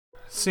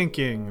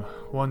Syncing.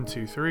 1,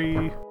 2,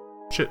 3.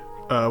 Shit.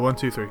 1,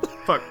 2, 3.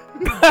 Fuck.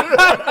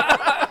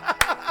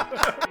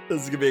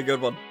 This is gonna be a good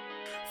one.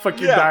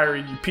 Fuck your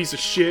diary, you piece of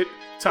shit.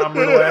 Tom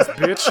Riddle ass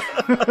bitch.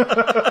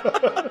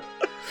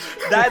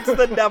 That's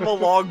the Neville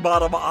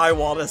Longbottom I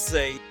want to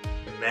see.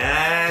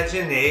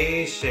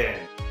 Imagination.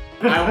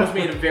 I almost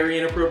made a very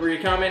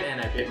inappropriate comment and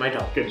I bit my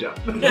tongue. Good job.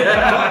 I'm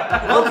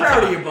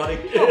proud of you, buddy.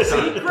 Oh,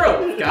 see?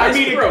 Growth.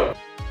 Guys, growth.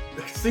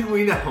 Next thing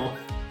we know,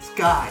 this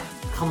guy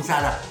comes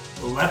out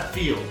of left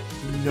field,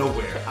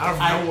 nowhere. Out of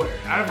nowhere.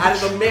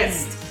 Out of the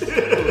mist.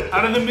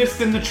 Out of the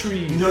mist in the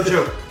trees. No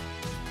joke.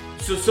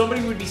 So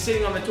somebody would be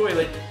sitting on the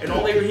toilet and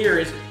all they would hear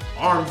is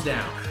arms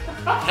down,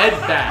 head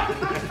back,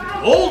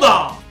 hold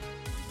on.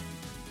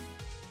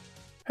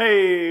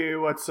 Hey,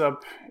 what's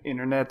up,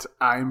 Internet?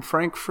 I'm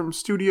Frank from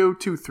Studio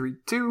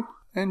 232,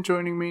 and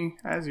joining me,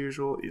 as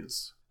usual,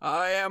 is...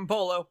 I am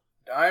Polo.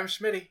 I'm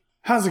Schmitty.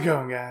 How's it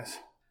going, guys?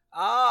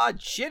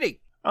 Shitty.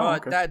 Oh,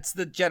 okay. That's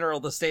the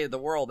state of the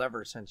world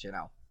ever since,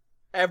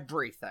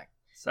 everything.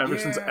 So, Ever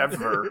since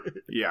ever.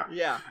 Yeah.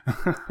 yeah.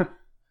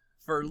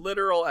 For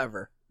literal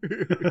ever.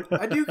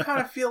 I do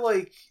kind of feel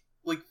like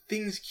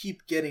things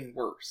keep getting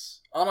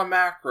worse on a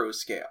macro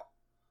scale.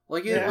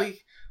 Like at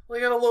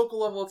a local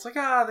level, it's like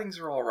things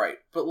are all right,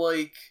 but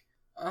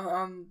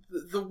on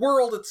the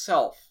world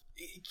itself,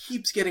 it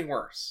keeps getting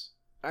worse.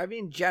 I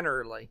mean,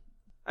 generally.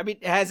 I mean,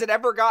 has it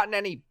ever gotten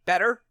any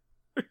better?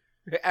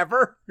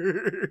 Ever?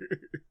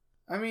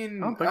 I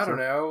mean, I don't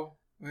know.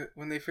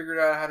 When they figured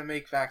out how to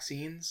make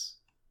vaccines,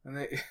 and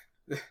they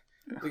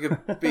like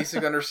a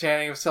basic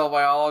understanding of cell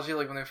biology,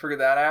 like when they figured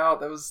that out,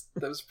 that was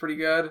pretty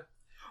good.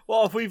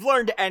 Well, if we've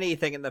learned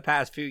anything in the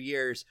past few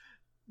years,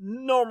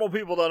 normal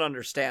people don't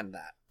understand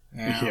that.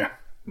 Yeah.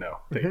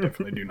 No, they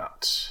definitely do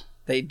not.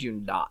 They do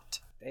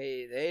not.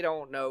 They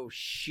don't know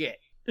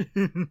shit.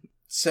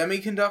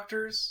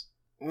 Semiconductors,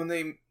 when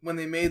they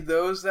made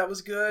those, that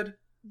was good.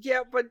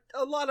 Yeah, but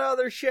a lot of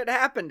other shit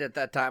happened at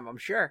that time, I'm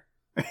sure.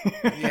 Yeah.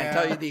 I can't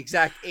tell you the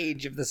exact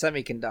age of the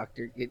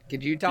semiconductor.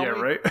 Could you tell me?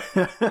 Yeah, right?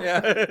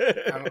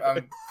 Yeah.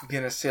 I'm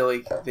gonna say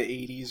like the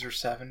 80s or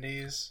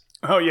 70s.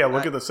 Oh yeah,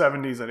 look at the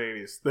 70s and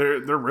 80s.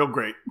 They're real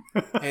great.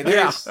 Hey,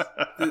 there's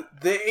the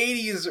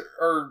 80s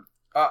are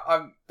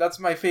that's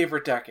my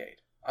favorite decade.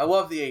 I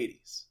love the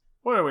 80s.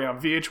 What are we on,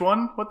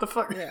 VH1? What the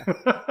fuck? Yeah.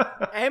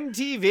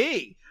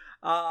 MTV.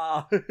 Get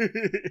out of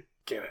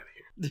here.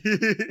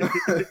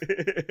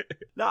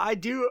 No, I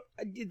do.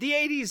 The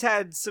 80s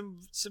had some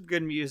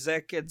good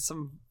music and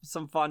some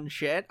fun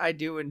shit. I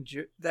do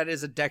enjoy. That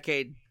is a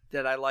decade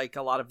that I like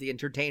a lot of the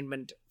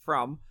entertainment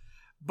from.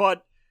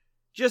 But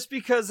just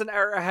because an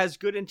era has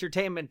good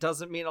entertainment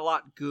doesn't mean a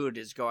lot good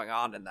is going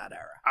on in that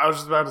era. I was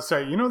just about to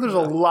say, there's a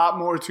lot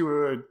more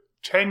to a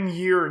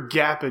 10-year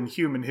gap in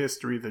human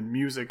history than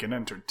music and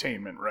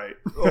entertainment, right?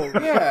 Oh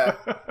yeah.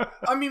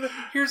 I mean,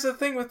 here's the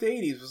thing with the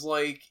 80s was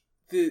like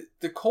the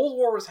Cold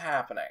War was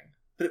happening,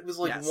 but it was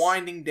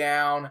winding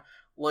down.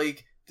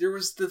 Like there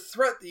was the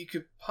threat that you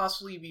could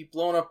possibly be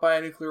blown up by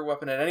a nuclear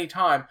weapon at any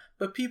time,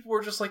 but people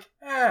were just like,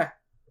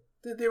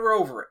 they were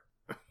over it.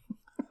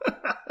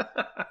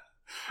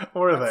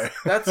 Were they?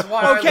 That's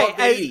why I love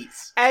the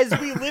 80s. As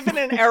we live in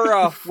an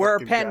era where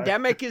a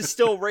pandemic is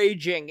still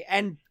raging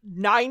and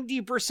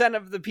 90%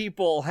 of the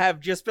people have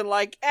just been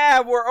like,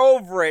 we're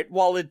over it,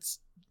 while it's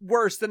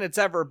worse than it's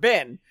ever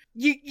been.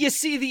 You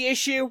see the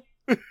issue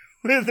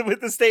with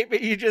the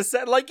statement you just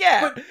said? Like,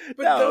 but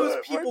those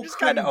people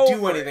couldn't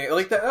do anything.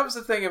 Like that was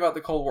the thing about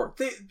the Cold War.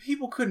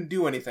 People couldn't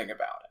do anything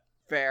about it.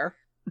 Fair.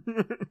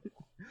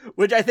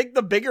 Which I think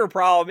the bigger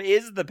problem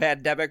is the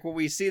pandemic, when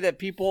we see that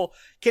people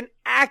can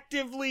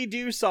actively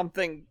do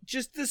something,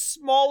 just the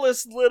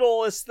smallest,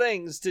 littlest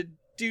things to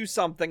do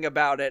something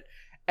about it,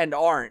 and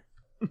aren't.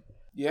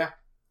 Yeah.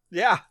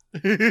 Yeah.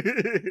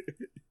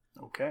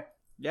 Okay.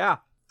 Yeah.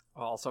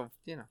 Also,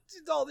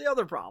 it's all the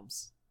other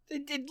problems.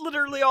 It did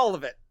literally all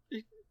of it.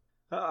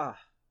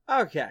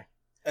 Okay.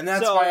 And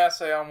that's my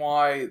essay on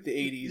why the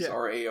 80s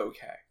are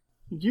A-okay.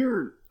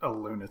 You're a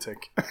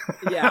lunatic.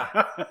 Yeah.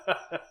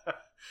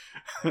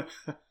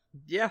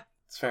 Yeah,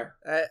 it's fair.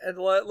 And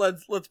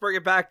let's bring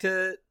it back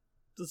to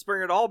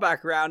bring it all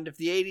back around. If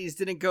the 80s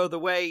didn't go the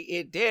way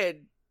it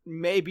did,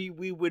 maybe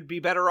we would be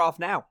better off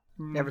now.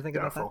 Ever think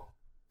about that?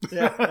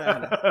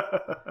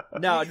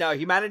 Yeah. No.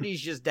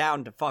 Humanity's just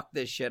down to fuck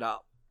this shit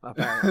up.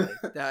 Apparently,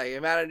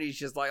 humanity's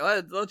just like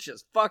let's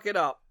just fuck it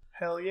up.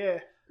 Hell yeah.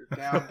 They're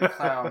down to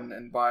clown,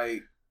 and by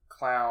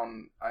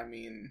clown I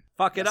mean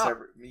fuck it up.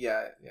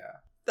 Yeah.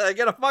 They're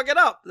gonna fuck it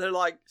up. They're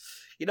like,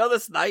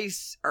 this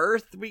nice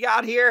Earth we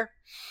got here?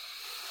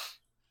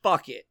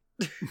 Fuck it.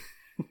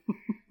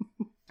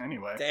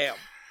 Anyway. Damn.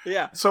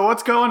 Yeah. So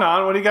what's going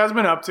on? What have you guys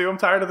been up to? I'm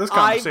tired of this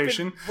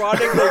conversation. I've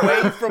been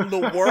running away from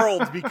the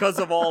worbecause because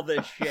of all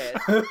this shit.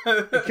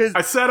 Because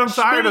I said I'm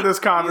tired of this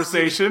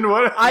conversation.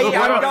 What? I'm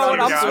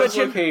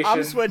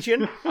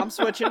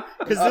switching.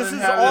 Because this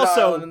is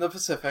also in the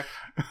Pacific.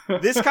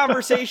 This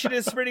conversation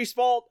is Schmitty's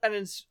fault, and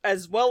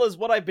as well as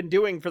what I've been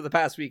doing for the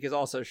past week is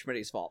also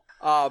Schmitty's fault.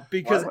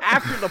 Because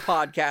after the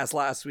podcast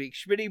last week,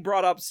 Schmitty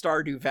brought up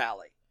Stardew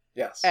Valley.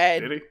 Yes.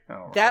 And Did he?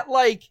 Oh, that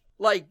like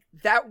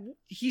that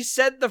he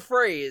said the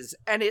phrase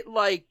and it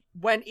like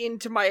went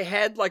into my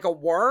head like a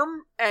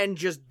worm and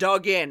just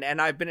dug in,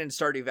 and I've been in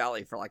Stardew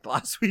Valley for like the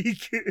last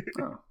week.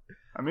 Oh.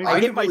 I mean, I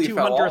hit my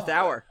 200th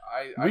hour.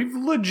 We've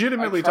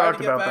legitimately talked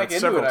about that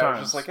several times. I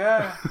was just like,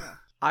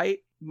 I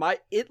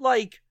hit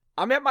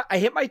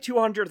my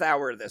 200th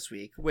hour this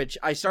week, which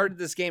I started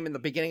this game in the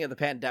beginning of the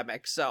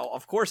pandemic, so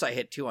of course I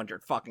hit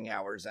 200 fucking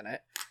hours in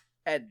it.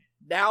 And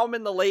now I'm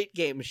in the late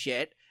game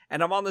shit,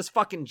 and I'm on this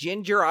fucking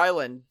Ginger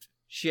Island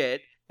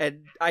shit,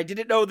 and I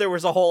didn't know there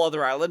was a whole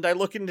other island. I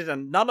looked into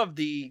none of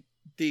the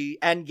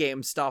end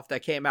game stuff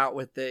that came out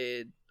with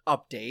the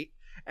update,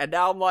 and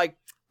now I'm like,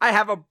 I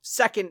have a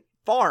second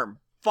farm.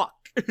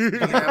 Fuck. You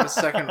can have a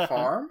second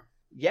farm?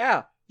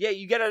 Yeah. Yeah,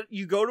 you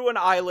go to an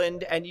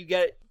island and you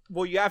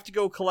have to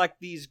go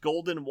collect these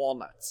golden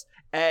walnuts.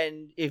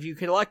 And if you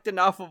collect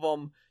enough of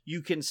them,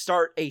 you can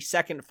start a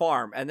second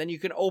farm. And then you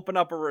can open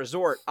up a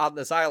resort on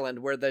this island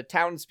where the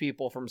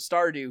townspeople from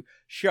Stardew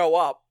show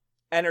up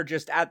and are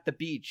just at the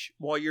beach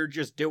while you're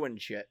just doing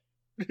shit.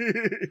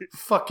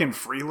 Fucking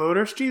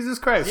freeloaders, Jesus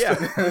Christ. Yeah.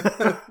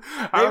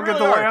 I don't get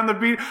to lay on the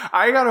beach.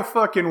 I gotta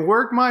fucking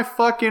work my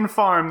fucking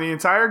farm the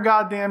entire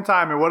goddamn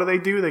time. And what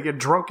do? They get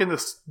drunk in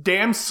this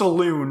damn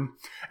saloon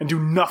and do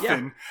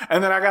nothing. Yeah.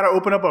 And then I gotta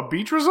open up a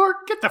beach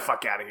resort? Get the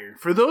fuck out of here.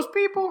 For those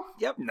people?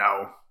 Yep.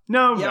 No.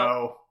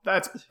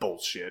 That's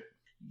bullshit.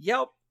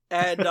 Yep.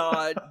 And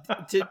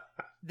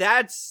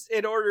that's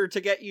in order to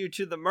get you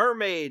to the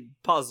mermaid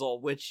puzzle,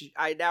 which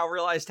I now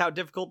realized how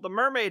difficult the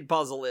mermaid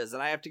puzzle is,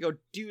 and I have to go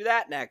do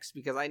that next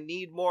because I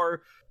need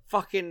more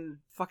fucking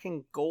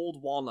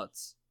gold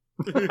walnuts.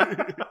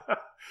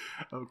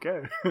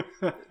 Okay.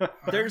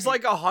 There's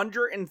like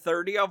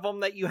 130 of them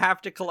that you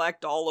have to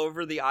collect all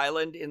over the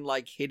island in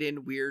like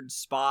hidden weird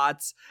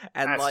spots,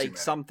 and that's like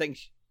some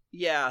things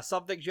you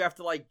have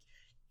to like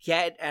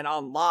get and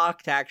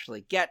unlock to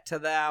actually get to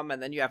them,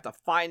 and then you have to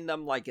find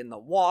them like in the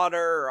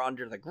water or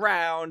under the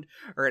ground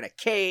or in a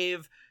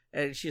cave,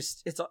 and it's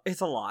just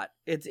it's a lot.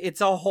 It's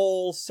a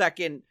whole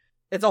second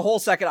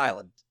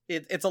island.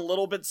 It's a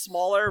little bit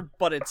smaller,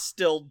 but it's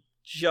still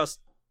just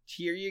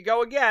here you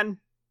go again.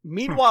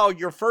 Meanwhile,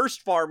 your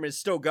first farm is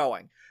still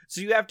going,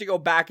 so you have to go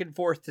back and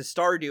forth to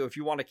Stardew if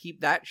you want to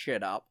keep that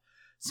shit up.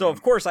 So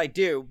of course I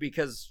do,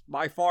 because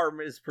my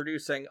farm is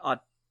producing a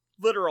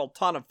literal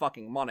ton of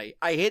fucking money.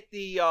 I hit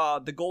the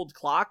gold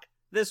clock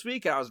this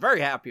week, and I was very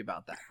happy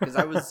about that because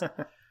I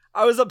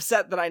was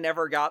upset that I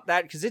never got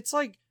that, because it's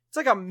like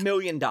 $1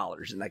 million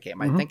in that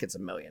game. I think it's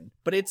 $1 million,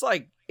 but it's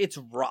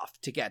rough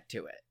to get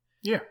to it.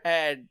 Yeah,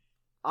 and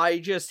I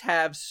just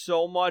have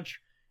so much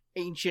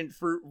ancient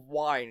fruit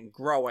wine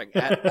growing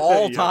at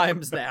all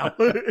times now.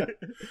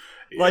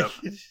 Like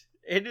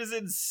it is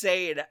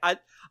insane.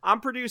 I'm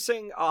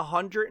producing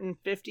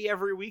 150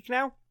 every week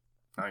now.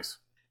 Nice.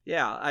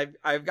 Yeah,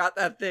 I've got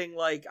that thing,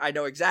 like, I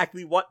know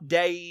exactly what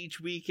day each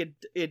week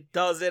it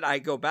does it. I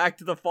go back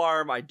to the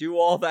farm, I do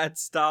all that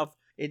stuff.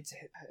 It's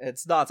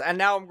nuts. And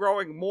now I'm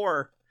growing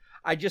more.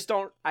 I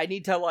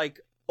need to, like,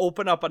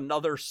 open up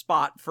another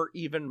spot for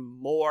even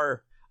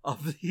more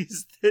of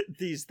these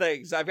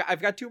things.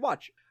 I've got too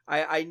much.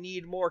 I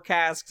need more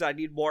casks, I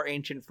need more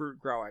ancient fruit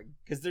growing.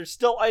 Because there's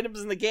still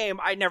items in the game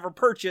I never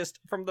purchased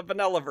from the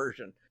vanilla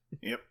version.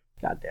 Yep.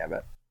 God damn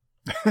it.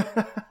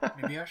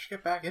 Maybe I should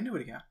get back into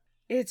it again.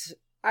 It's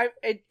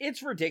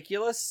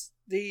ridiculous,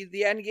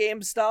 the end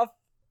game stuff.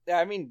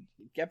 I mean,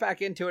 get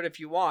back into it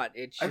if you want.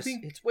 It's just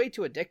it's way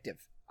too addictive.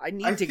 I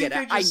need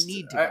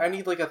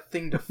like a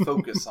thing to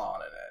focus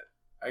on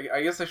in it.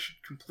 I guess I should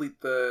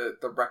complete the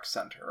rec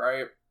center,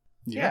 right?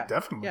 Yeah,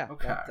 definitely. Yeah,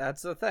 okay.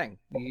 That's the thing.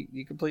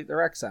 You complete the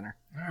rec center.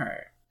 All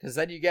right. Because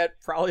then you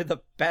get probably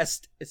the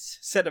best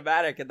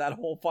cinematic in that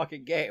whole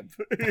fucking game.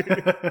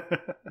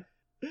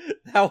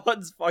 That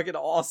one's fucking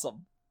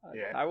awesome.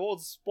 Yeah. I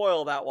won't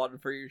spoil that one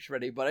for you,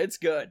 Shreddy, but it's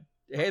good.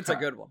 It's a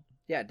good one.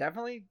 Yeah,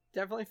 definitely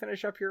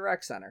finish up your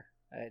rec center.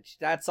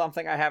 That's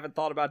something I haven't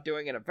thought about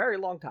doing in a very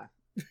long time.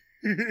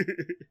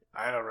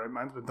 I know, right?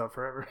 Mine's been done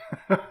forever.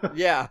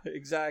 Yeah,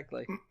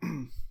 exactly.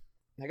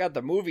 I got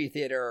the movie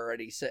theater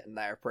already sitting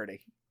there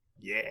pretty.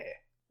 Yeah.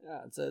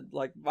 Yeah, it's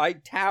like my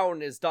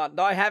town is done.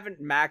 No, I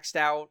haven't maxed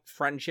out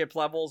friendship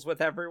levels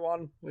with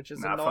everyone, which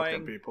is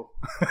annoying. Fucking people.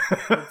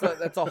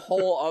 That's a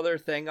whole other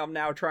thing I'm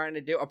now trying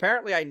to do.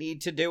 Apparently, I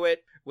need to do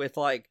it with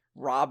like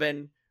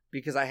Robin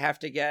because I have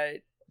to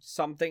get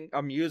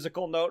a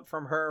musical note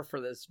from her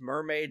for this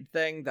mermaid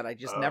thing that I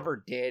just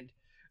never did.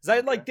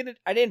 Because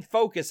I didn't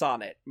focus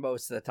on it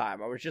most of the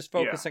time. I was just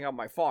focusing on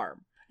my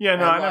farm. Yeah,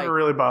 no, I never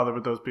really bothered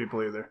with those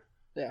people either.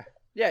 Yeah.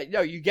 Yeah,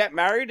 no, you get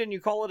married and you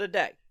call it a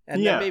day.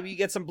 And then maybe you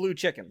get some blue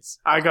chickens.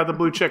 I got the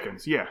blue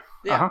chickens, yeah.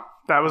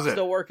 That was it.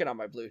 Still working on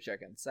my blue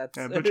chickens.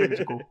 Blue chickens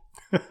are cool.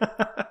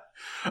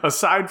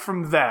 Aside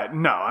from that,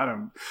 no, I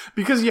don't.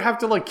 Because you have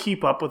to, like,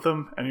 keep up with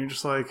them. And you're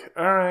just like,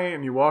 all right.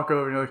 And you walk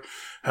over and you're like,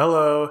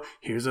 hello,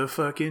 here's a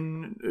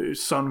fucking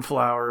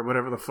sunflower,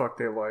 whatever the fuck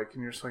they like.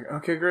 And you're just like,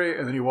 okay, great.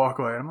 And then you walk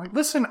away. And I'm like,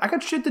 listen, I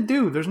got shit to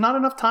do. There's not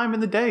enough time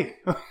in the day.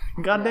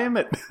 God damn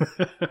it.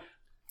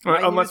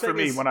 Unless for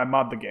me, when I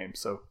mod the game,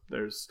 so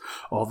there's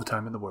all the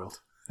time in the world.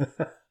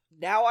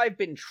 Now I've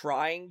been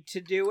trying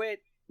to do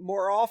it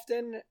more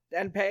often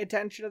and pay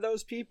attention to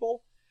those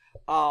people,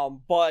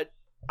 but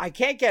I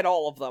can't get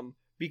all of them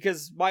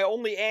because my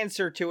only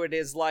answer to it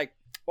is like,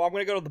 well, I'm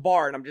going to go to the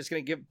bar and I'm just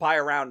going to buy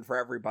a round for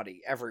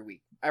everybody every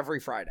week, every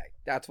Friday.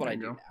 That's what I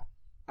do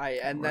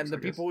now. Then the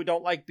people who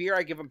don't like beer,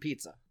 I give them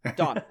pizza.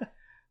 Done.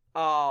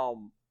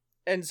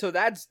 And so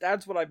that's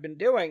what I've been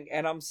doing,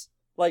 and I'm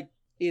like,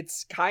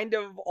 it's kind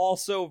of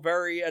also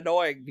very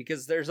annoying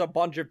because there's a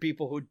bunch of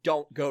people who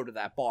don't go to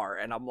that bar,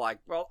 and I'm like,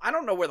 well, I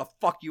don't know where the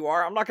fuck you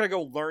are. I'm not gonna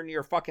go learn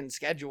your fucking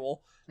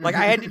schedule. Like,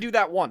 I had to do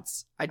that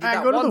once. I did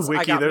that go once. To the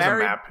wiki. I got There's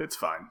married. a map. It's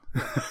fine.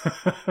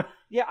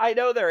 Yeah, I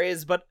know there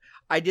is, but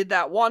I did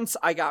that once.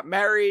 I got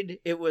married.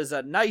 It was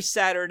a nice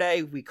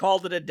Saturday. We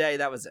called it a day.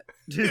 That was it.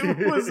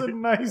 It was a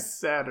nice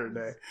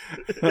Saturday.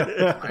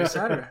 Nice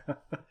Saturday.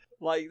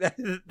 Like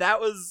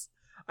that was.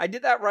 I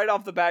did that right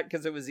off the bat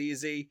because it was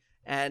easy.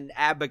 And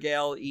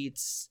Abigail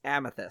eats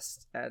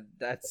amethyst, and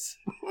that's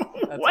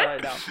what I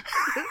know.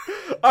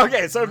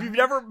 Okay, so if you've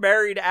never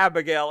married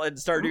Abigail in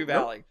Stardew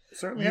Valley,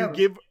 certainly you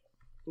give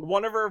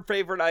one of her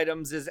favorite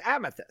items is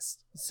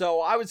amethyst.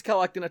 So I was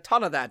collecting a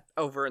ton of that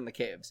over in the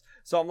caves.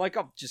 So I'm like,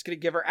 I'm just gonna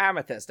give her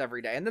amethyst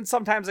every day, and then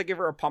sometimes I give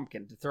her a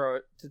pumpkin to throw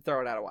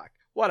it out of whack.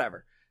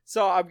 Whatever.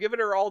 So I'm giving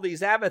her all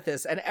these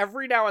amethysts, and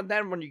every now and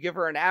then when you give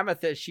her an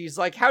amethyst, she's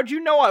like, how'd you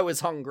know I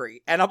was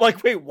hungry? And I'm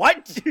like, wait,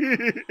 what?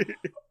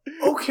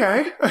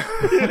 Okay.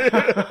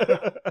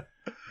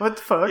 What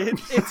the fuck?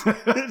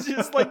 It's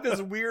just like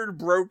this weird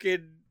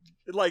broken,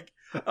 like,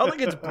 I don't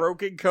think it's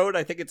broken code.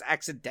 I think it's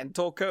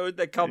accidental code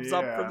that comes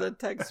up from the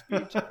text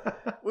speech.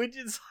 Which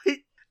is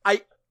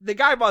like, the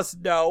guy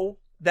must know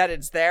that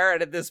it's there,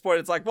 and at this point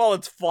it's like, well,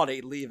 it's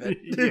funny, leave it.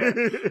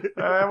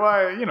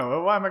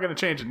 Why am I going to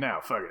change it now?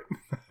 Fuck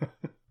it.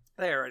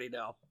 They already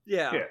know.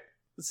 Yeah.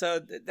 So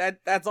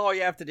that's all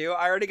you have to do.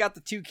 I already got the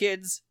 2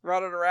 kids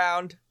running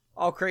around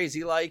all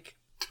crazy like,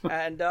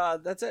 and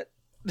that's it.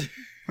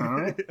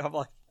 Right. I'm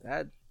like,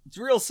 it's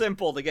real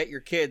simple to get your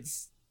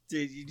kids.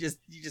 You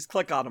just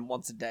click on them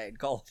once a day and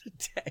call it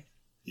a day.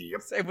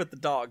 Yep. Same with the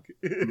dog.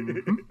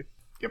 Mm-hmm.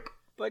 Yep.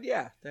 But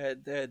yeah,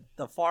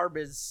 the farm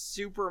is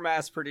super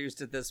mass produced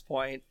at this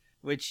point,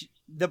 which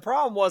the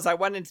problem was I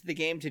went into the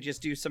game to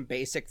just do some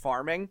basic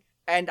farming,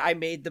 and I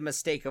made the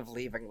mistake of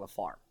leaving the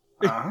farm.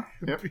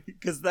 Yep.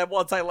 Because then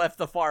once I left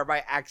the farm,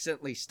 I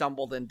accidentally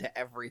stumbled into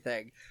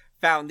everything,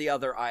 found the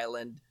other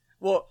island.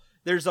 Well,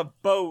 there's a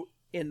boat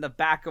in the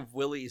back of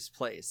Willie's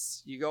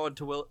place. You go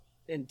into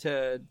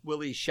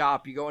Willie's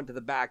shop, you go into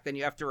the back, then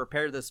you have to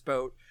repair this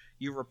boat.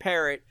 You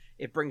repair it,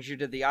 it brings you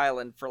to the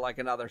island for like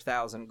another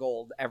 1,000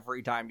 gold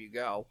every time you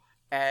go.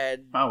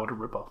 And wow, what a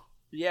ripoff.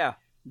 Yeah.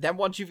 Then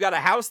once you've got a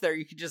house there,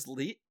 you can just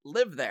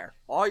live there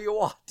all you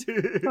want.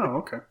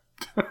 Oh, okay.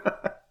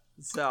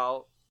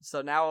 So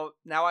now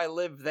I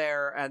live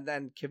there and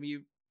then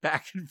commute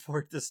back and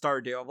forth to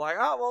Stardew. I'm like,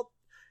 oh well,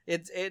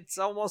 it's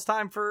almost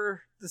time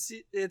for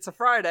it's a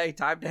Friday,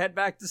 time to head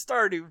back to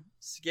Stardew.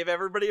 Just give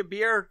everybody a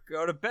beer,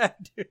 go to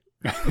bed,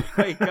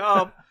 wake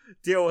up,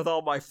 deal with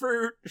all my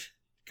fruit,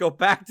 go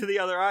back to the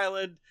other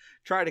island,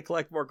 try to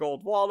collect more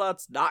gold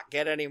walnuts, not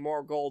get any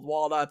more gold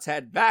walnuts,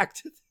 head back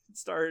to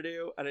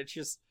Stardew, and it's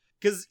just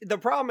because the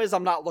problem is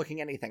I'm not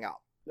looking anything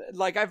up.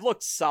 Like, I've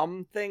looked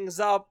some things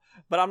up,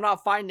 but I'm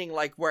not finding,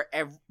 like,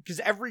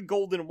 because every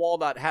golden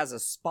walnut has a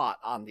spot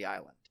on the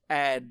island.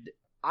 And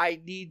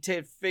I need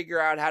to figure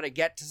out how to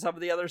get to some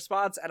of the other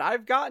spots, and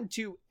I've gotten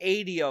to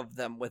 80 of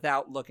them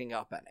without looking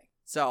up any.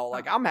 So,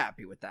 like, I'm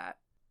happy with that.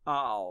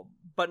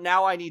 But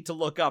now I need to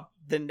look up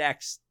the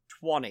next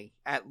 20,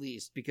 at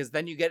least, because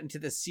then you get into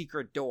the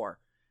secret door.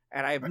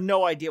 And I have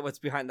no idea what's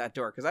behind that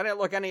door, because I didn't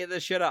look any of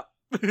this shit up.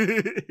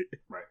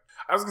 Right.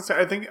 I was gonna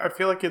say, I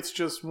feel like it's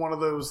just one of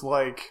those,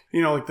 like,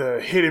 like the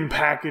hidden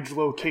package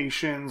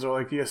locations or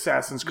like the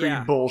Assassin's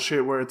Creed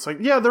bullshit where it's like,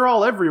 yeah, they're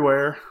all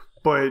everywhere,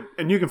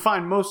 and you can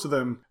find most of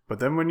them, but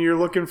then when you're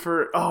looking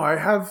for, I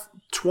have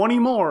 20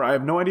 more, I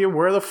have no idea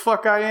where the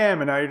fuck I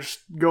am, and I just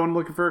go and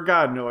looking for a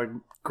guide, and you're like,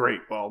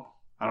 great, well,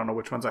 I don't know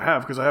which ones I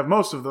have because I have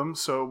most of them,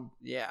 so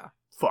yeah,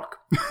 fuck.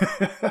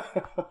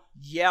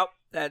 Yep,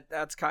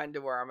 that's kind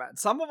of where I'm at.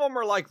 Some of them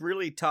are like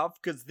really tough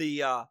because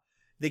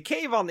the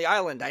cave on the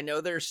island, I know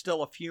there's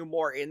still a few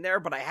more in there,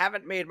 but I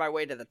haven't made my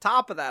way to the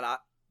top of that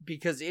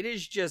because it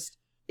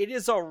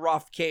is a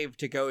rough cave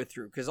to go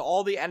through because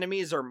all the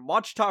enemies are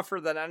much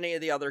tougher than any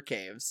of the other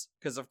caves,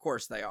 because of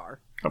course they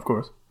are. Of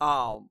course.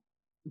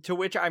 To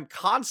which I'm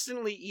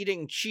constantly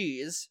eating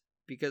cheese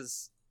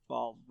because,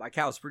 well, my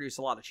cows produce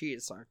a lot of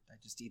cheese, so I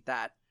just eat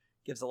that.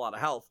 Gives a lot of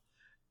health.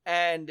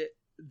 And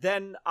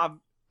then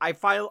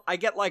I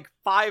get like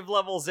 5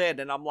 levels in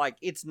and I'm like,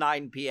 it's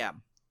 9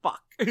 p.m.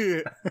 Fuck.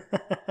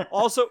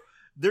 Also,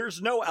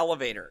 there's no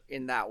elevator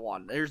in that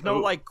one. There's no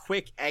like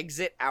quick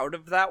exit out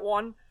of that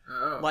one.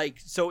 Oh. Like,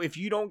 so if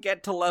you don't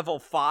get to level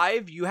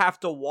 5, you have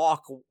to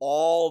walk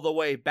all the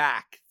way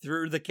back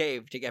through the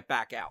cave to get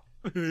back out.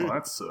 Well,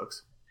 that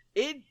sucks.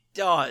 It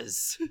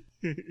does.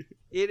 It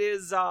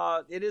is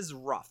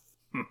rough.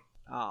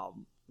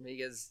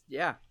 Because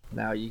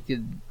now you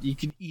could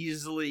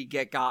easily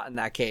get got in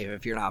that cave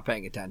if you're not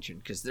paying attention,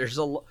 because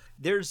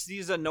there's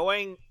these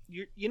annoying,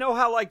 you know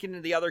how like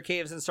in the other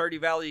caves in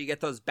Stardew Valley you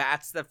get those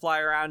bats that fly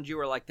around you,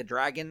 or like the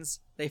dragons,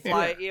 they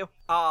fly at you.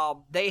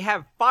 They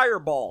have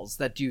fireballs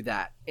that do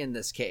that in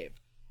this cave.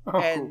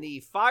 And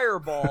the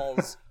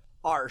fireballs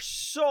are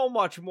so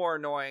much more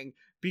annoying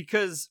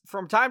because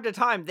from time to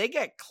time they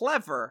get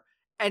clever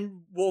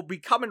and will be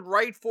coming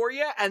right for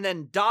you and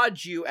then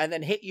dodge you and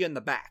then hit you in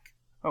the back.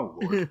 Oh,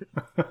 Lord.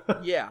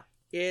 Yeah.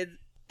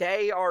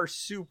 They are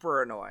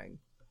super annoying.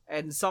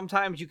 And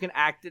sometimes you can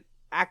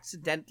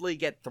accidentally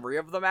get 3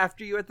 of them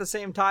after you at the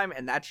same time,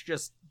 and that's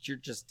just, you're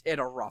just in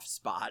a rough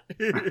spot.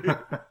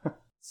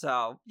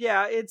 So,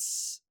 yeah,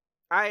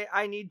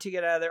 I need to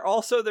get out of there.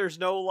 Also, there's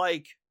no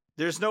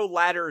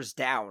ladders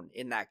down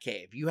in that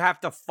cave. You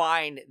have to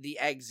find the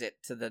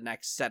exit to the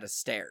next set of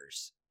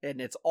stairs. And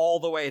it's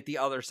all the way at the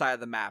other side of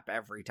the map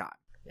every time.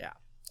 Yeah.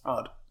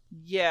 Odd.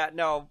 Yeah,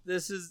 no,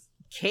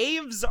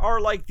 caves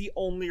are like the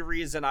only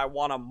reason I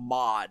want to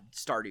mod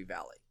Stardew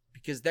Valley,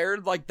 because they're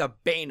like the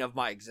bane of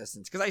my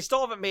existence, because I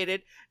still haven't made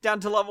it down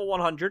to level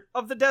 100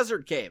 of the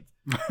desert cave.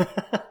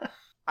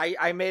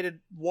 I made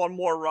one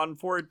more run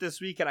for it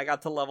this week and I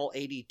got to level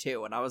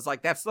 82 and I was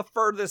like, that's the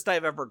furthest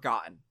I've ever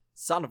gotten.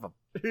 Son of a...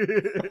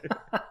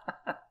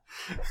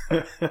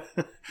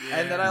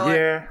 And then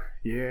I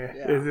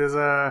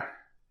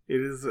it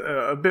is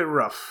a bit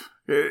rough.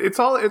 It's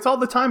all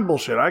the time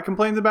bullshit. I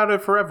complained about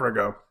it forever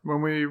ago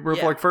when we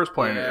were first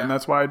playing it, and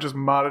that's why I just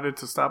modded it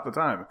to stop the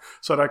time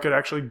so that I could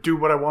actually do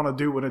what I want to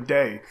do in a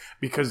day,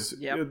 because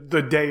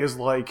the day is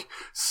like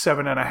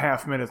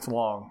 7.5 minutes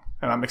long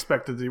and I'm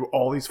expected to do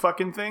all these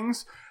fucking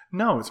things.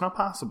 No, it's not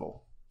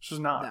possible. It's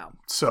just not. No.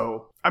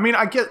 So, I mean,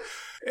 I get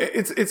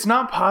it's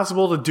not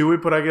possible to do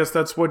it, but I guess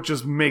that's what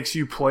just makes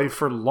you play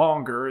for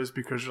longer, is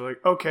because you're like,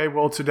 okay,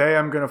 well, today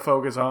I'm going to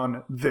focus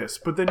on this.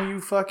 But then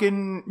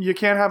you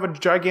can't have a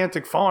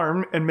gigantic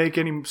farm and make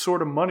any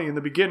sort of money in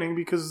the beginning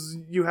because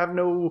you have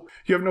no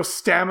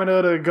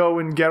stamina to go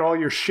and get all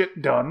your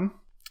shit done.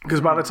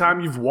 Because by the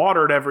time you've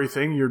watered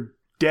everything, you're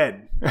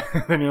dead.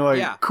 Then you're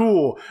like,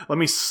 cool, let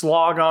me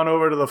slog on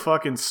over to the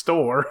fucking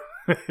store.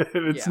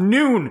 It's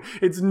noon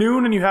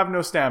and you have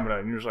no stamina,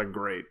 and you're just like,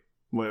 great,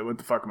 what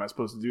the fuck am I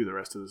supposed to do the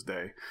rest of this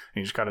day? And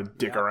you just kind of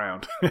dick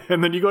around.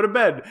 And then you go to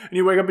bed and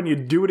you wake up and you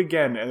do it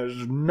again and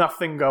there's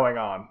nothing going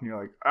on. And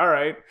you're like, all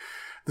right,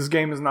 this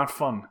game is not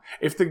fun.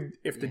 If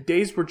the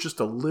days were just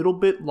a little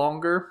bit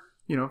longer,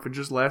 if it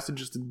just lasted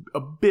just a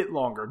bit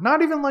longer,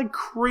 not even like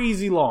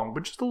crazy long,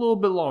 but just a little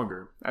bit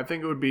longer, I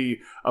think it would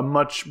be a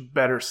much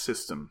better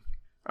system.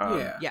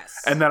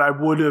 Yes. And that I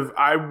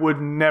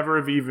would never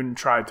have even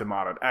tried to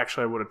mod it.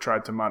 Actually, I would have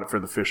tried to mod it for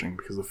the fishing,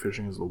 because the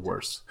fishing is the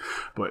worst.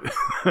 But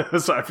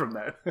aside from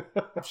that,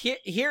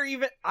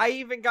 I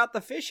even got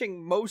the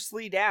fishing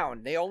mostly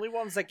down. The only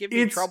ones that give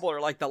me trouble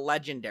are like the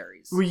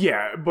legendaries. Well,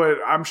 yeah, but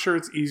I'm sure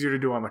it's easier to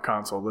do on the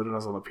console than it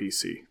is on the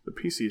PC. The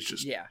PC is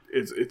just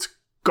it's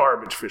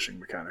garbage fishing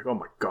mechanic. Oh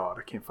my god,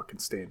 I can't fucking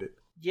stand it.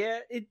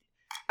 Yeah,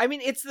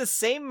 it's the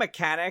same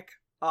mechanic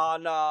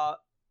on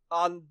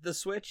the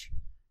Switch.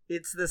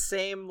 It's the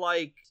same,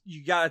 like,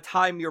 you gotta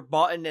time your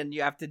button and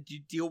you have to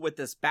deal with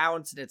this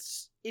bounce, and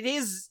it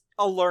is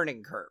a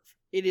learning curve.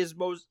 It is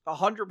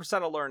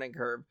 100% a learning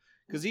curve,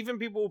 because even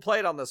people who play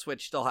it on the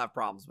Switch still have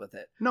problems with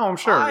it. No, I'm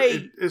sure.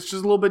 It's just a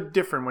little bit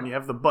different when you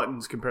have the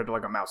buttons compared to,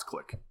 like, a mouse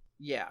click.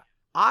 Yeah.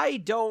 I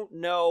don't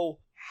know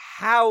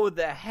how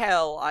the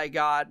hell I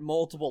got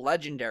multiple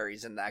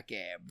legendaries in that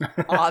game.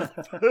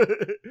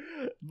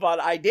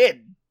 But I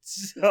did.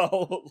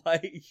 So,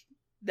 like...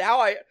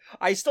 Now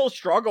I still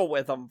struggle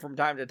with them from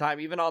time to time,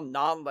 even on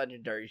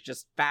non-legendaries,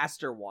 just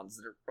faster ones.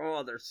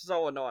 They're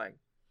so annoying.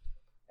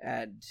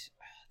 And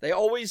they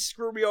always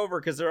screw me over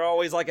because they're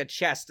always like a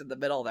chest in the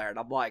middle there. And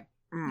I'm like,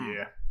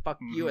 fuck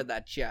you in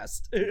that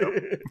chest.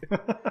 Yep.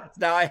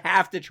 Now I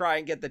have to try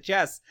and get the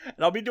chest. And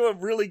I'll be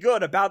doing really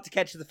good, about to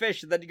catch the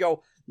fish. And then you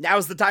go,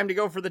 now's the time to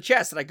go for the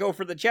chest. And I go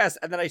for the chest.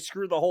 And then I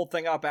screw the whole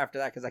thing up after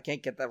that because I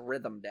can't get the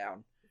rhythm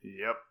down.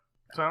 Yep.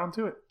 So I don't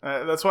do it.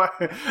 That's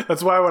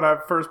why when I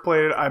first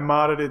played it, I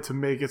modded it to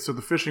make it so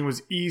the fishing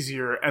was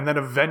easier, and then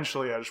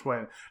eventually I just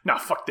went, nah,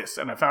 fuck this,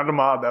 and I found a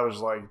mod that was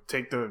like,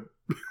 take the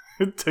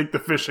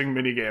fishing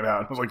minigame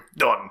out. I was like,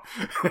 done.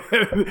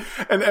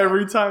 And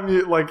every time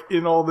you, like,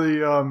 in all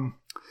the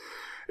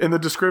in the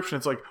description,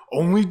 it's like,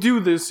 only do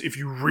this if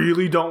you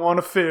really don't want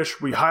to fish.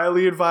 We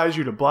highly advise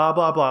you to blah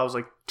blah blah. I was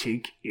like,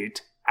 take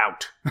it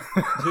out.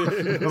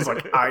 I was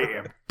like, I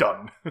am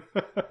done.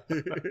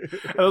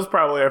 That was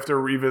probably after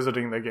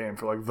revisiting the game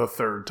for like the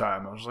 3rd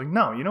time. I was like,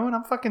 no, you know what?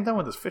 I'm fucking done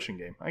with this fishing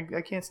game.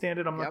 I can't stand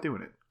it. I'm not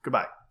doing it.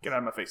 Goodbye. Get out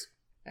of my face.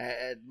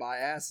 And my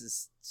ass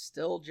is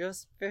still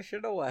just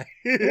fishing away.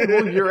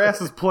 Well, your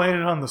ass is playing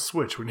it on the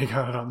Switch when you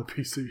got it on the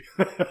PC.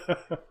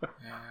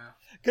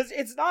 Because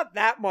it's not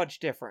that much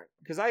different.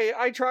 Because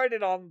I tried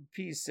it on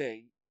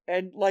PC.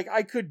 And like,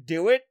 I could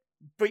do it.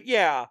 But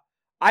yeah,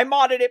 I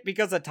modded it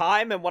because of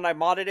time, and when I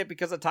modded it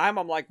because of time,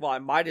 I'm like, well, I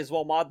might as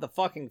well mod the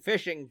fucking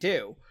fishing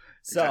too.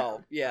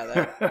 So, yeah,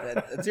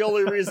 that's the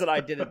only reason I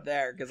did it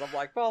there, because I'm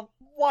like, well,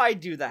 why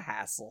do the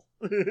hassle?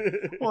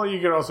 Well, you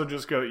could also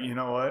just go, you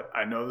know what?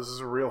 I know this is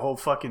a real whole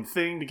fucking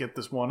thing to get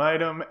this one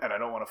item, and I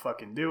don't want to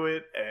fucking do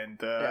it, and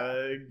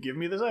give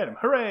me this item.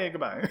 Hooray,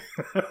 goodbye.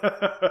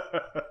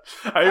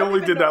 I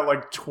only did that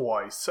like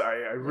twice.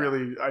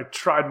 I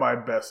tried my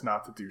best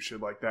not to do shit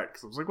like that,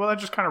 because I was like, well, that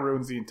just kind of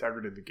ruins the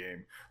integrity of the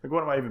game. Like,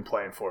 what am I even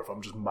playing for if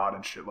I'm just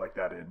modding shit like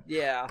that in?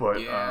 Yeah. But,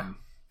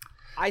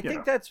 I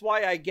think that's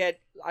why I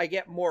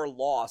get more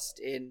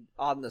lost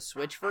on the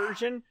Switch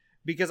version,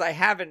 because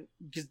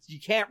you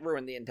can't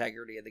ruin the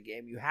integrity of the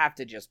game. You have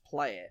to just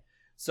play it.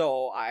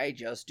 So I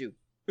just do.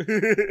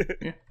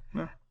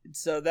 Yeah.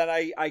 So then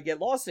I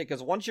get lost in it,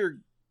 because once you're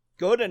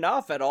good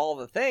enough at all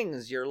the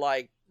things, you're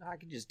like, I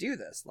can just do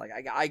this. Like,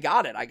 I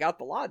got it. I got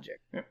the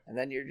logic. Yeah. And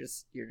then you're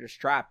just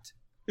trapped.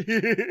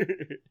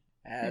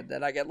 And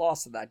then I get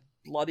lost in that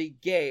bloody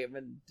game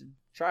and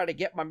try to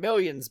get my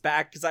millions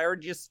back because I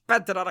already just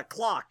spent it on a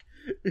clock.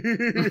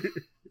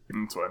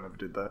 That's why I never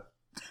did that.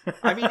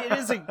 I mean,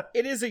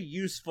 it is a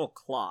useful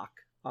clock.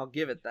 I'll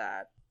give it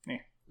that. Yeah.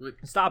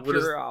 Stop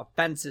your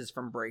fences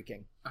from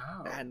breaking.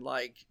 Oh. And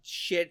like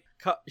shit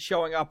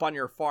showing up on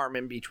your farm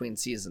in between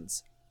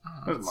seasons.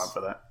 There's a mod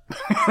for that.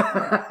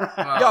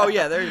 Oh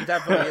yeah, there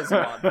definitely is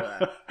a mod for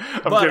that.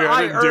 I'm kidding,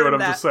 I didn't do it, I'm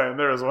just saying,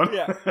 there is one.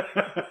 Yeah.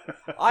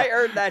 I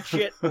earned that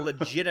shit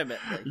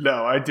legitimately.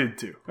 No, I did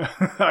too.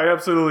 I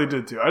absolutely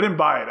did too. I didn't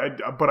buy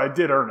it, but I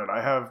did earn it.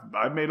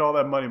 I made all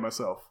that money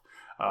myself.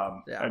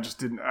 I just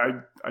didn't.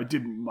 I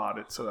didn't mod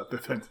it so that the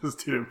fences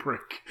didn't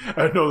break.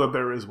 I know that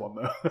there is one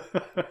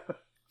though.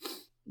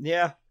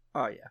 Yeah.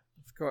 Oh yeah.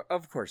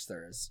 Of course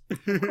there is.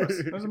 Of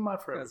course. There's a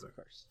mod for everything. Of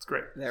course. It's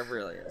great. There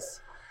really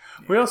is.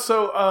 We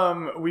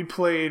also we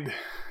played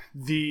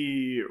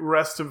the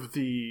rest of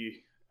the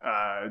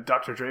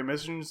Dr. Dre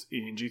missions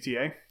in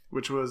GTA,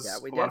 which was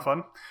a lot of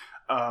fun.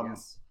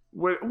 Yes.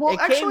 Well,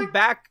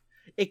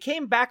 it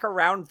came back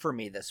around for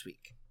me this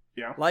week.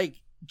 Yeah. Like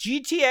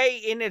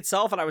GTA in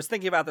itself, and I was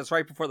thinking about this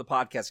right before the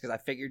podcast because I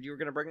figured you were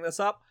going to bring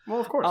this up. Well,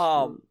 of course.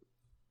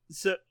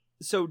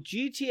 So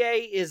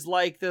GTA is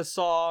like the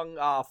song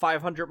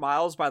 500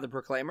 Miles by the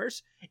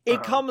Proclaimers.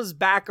 It comes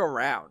back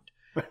around.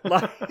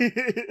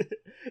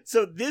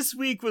 So this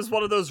week was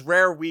one of those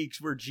rare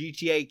weeks where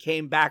GTA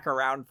came back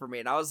around for me,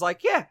 and I was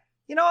like, yeah,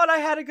 you know what, I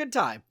had a good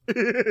time.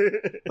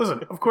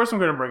 Listen, of course I'm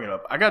going to bring it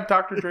up. I got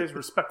Dr. Dre's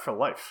Respect for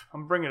Life.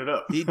 I'm bringing it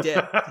up. He did.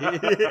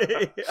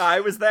 I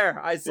was there.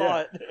 I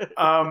saw it.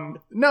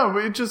 No,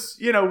 it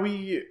just, it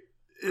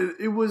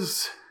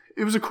was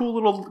a cool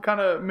little kind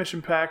of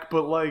mission pack,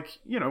 but like,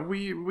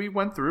 we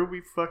went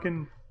through,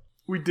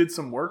 we did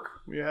some work.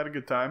 We had a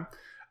good time.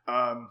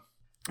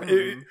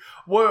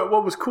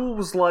 What was cool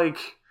was like,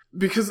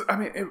 because I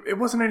mean it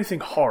wasn't anything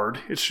hard.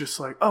 It's just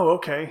like, oh,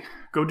 okay,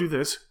 go do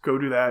this, go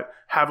do that,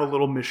 have a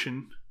little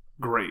mission,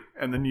 great,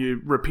 and then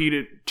you repeat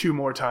it 2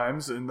 more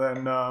times, and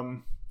then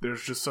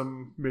there's just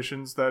some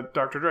missions that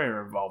Dr. Dre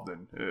are involved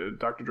in.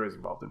 Dr. Dre's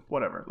involved in,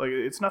 whatever. Like,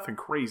 it's nothing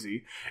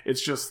crazy.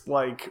 It's just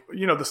like,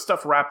 the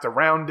stuff wrapped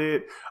around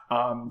it.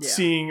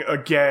 Seeing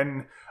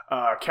again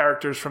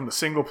characters from the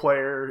single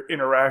player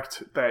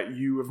interact that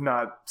you have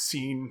not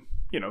seen,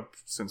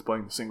 since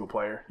playing the single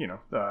player.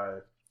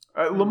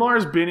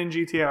 Lamar's been in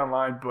GTA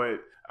Online, but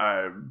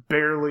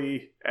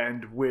barely,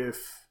 and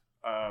with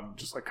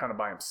just like kind of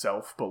by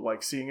himself. But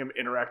like seeing him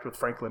interact with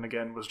Franklin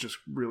again was just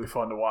really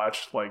fun to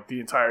watch. Like the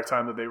entire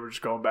time that they were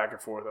just going back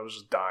and forth, I was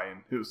just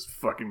dying. It was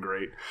fucking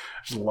great.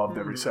 I just loved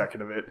every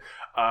second of it.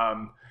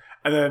 And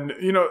then,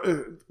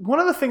 one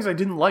of the things I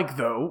didn't like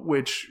though,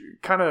 which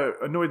kind of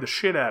annoyed the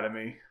shit out of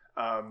me,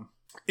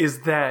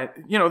 is that,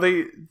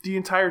 the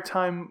entire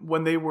time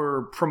when they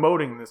were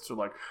promoting this, they're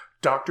like,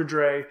 Dr.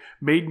 Dre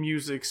made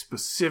music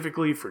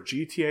specifically for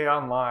GTA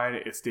Online.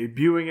 It's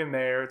debuting in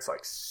there. It's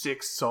like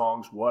 6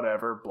 songs,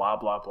 whatever, blah,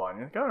 blah, blah. And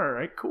you're like, all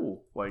right,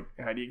 cool. Like,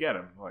 how do you get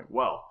them? I'm like,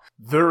 well,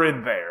 they're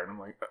in there. And I'm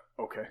like,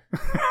 okay.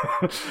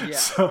 Yeah.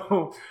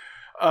 So,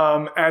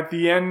 at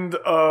the end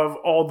of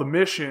all the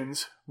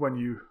missions, when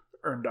you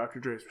earn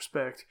Dr. Dre's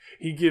respect,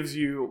 he gives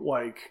you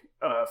like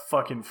a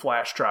fucking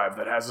flash drive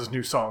that has his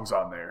new songs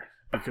on there,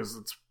 because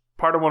it's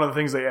part of one of the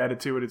things they added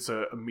to it. It's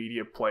a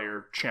media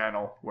player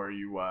channel where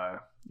you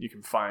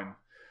can find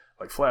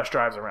like flash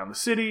drives around the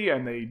city,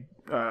 and they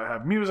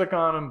have music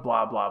on them,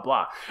 blah, blah,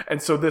 blah.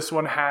 And so this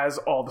one has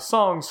all the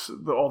songs,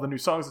 all the new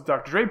songs that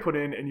Dr. Dre put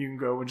in, and you can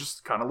go and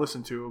just kind of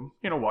listen to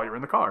them, while you're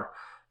in the car,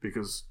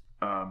 because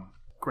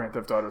Grand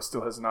Theft Auto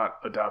still has not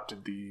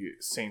adopted the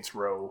Saints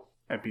Row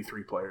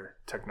MP3 player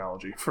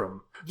technology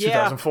from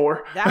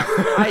 2004.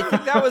 I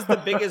think that was the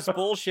biggest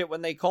bullshit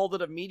when they called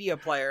it a media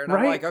player, and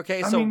right? I'm like,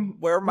 okay, so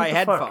where are my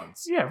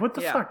headphones? Yeah, what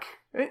the fuck?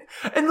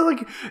 And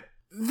like,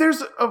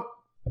 there's a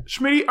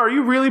Schmitty, are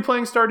you really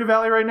playing Stardew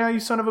Valley right now, you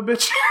son of a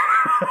bitch?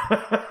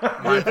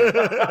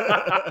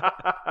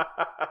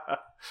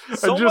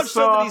 So much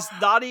so that he's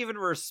not even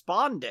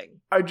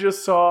responding. I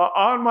just saw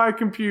on my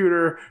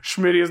computer,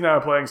 Schmitty is now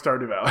playing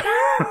Stardew Valley.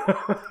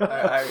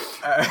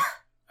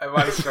 I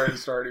might have started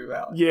Stardew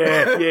Valley.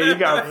 Yeah, you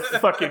got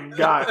fucking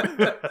got.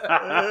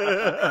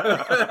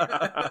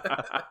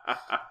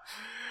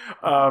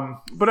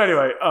 But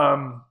anyway,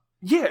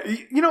 yeah,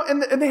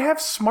 and they have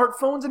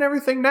smartphones and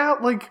everything now.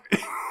 Like,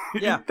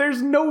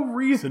 there's no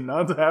reason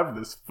not to have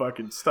this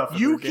fucking stuff in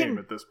your game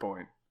at this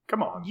point.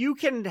 Come on. You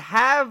can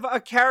have a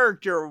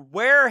character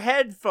wear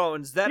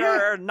headphones that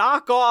are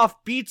knockoff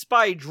Beats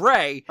by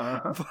Dre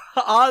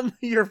on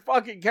your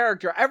fucking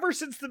character ever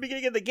since the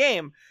beginning of the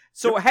game.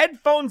 So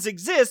headphones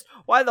exist.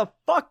 Why the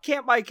fuck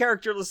can't my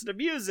character listen to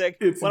music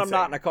when insane. I'm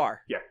not in a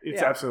car? Yeah,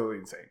 it's absolutely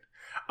insane.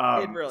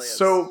 It really is.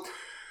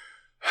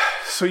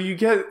 So you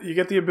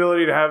get the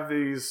ability to have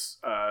these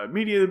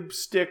media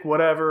stick,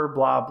 whatever,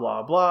 blah,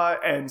 blah, blah.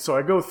 And so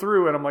I go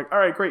through and I'm like, all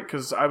right, great.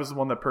 Because I was the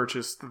one that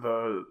purchased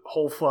the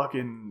whole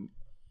fucking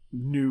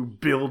new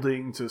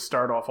building to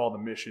start off all the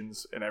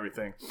missions and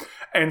everything.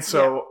 And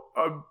so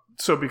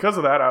so because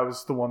of that, I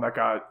was the one that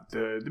got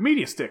the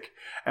media stick.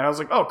 And I was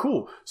like, oh,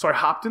 cool. So I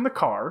hopped in the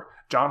car.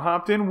 John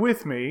hopped in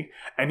with me,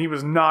 and he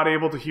was not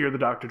able to hear the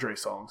Dr. Dre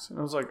songs. And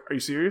I was like, are you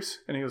serious?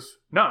 And he goes,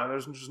 no,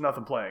 there's just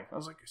nothing playing. I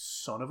was like,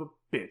 son of a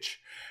bitch.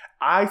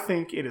 I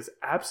think it is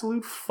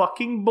absolute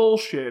fucking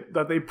bullshit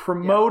that they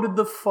promoted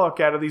the fuck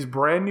out of these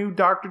brand new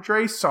Dr.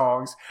 Dre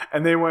songs,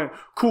 and they went,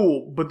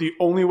 cool, but the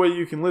only way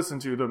you can listen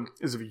to them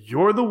is if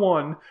you're the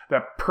one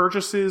that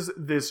purchases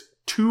this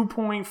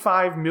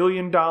 $2.5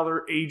 million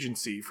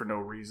agency for no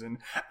reason,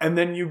 and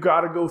then you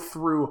gotta go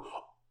through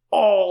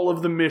all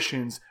of the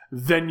missions,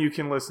 then you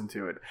can listen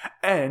to it.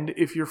 And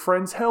if your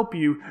friends help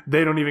you,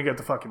 they don't even get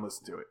to fucking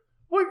listen to it.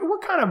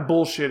 What kind of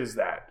bullshit is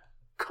that?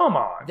 Come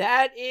on.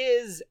 That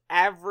is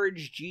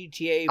average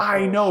GTA bullshit.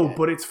 I know,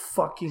 but it's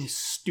fucking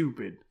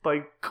stupid.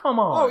 Like, come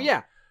on. Oh,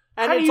 yeah.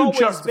 And how it's do you always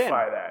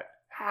justify been. that?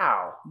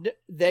 How?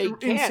 They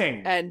It's can't,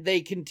 insane. and they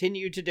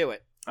continue to do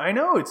it. I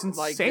know, it's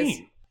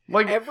insane.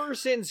 Ever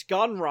since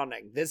gun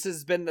running, this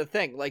has been the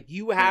thing. Like,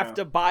 you have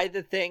to buy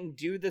the thing,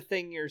 do the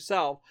thing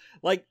yourself.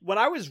 Like, when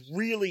I was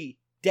really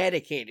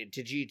dedicated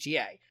to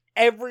GTA,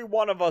 every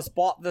one of us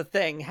bought the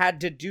thing,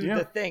 had to do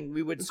the thing.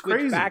 We would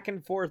switch back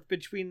and forth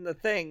between the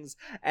things,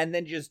 and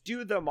then just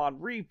do them on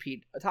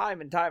repeat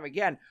time and time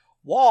again,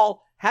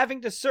 while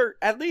having to search.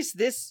 At least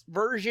this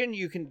version,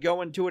 you can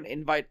go into an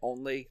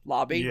invite-only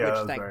lobby,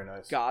 which thank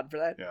God for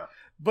that. Yeah.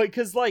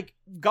 Because, like,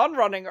 gun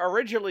running,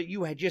 originally,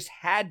 you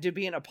had to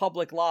be in a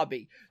public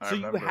lobby. So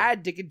you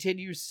had to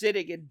continue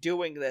sitting and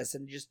doing this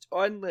and just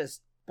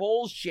endless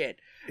bullshit.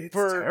 It's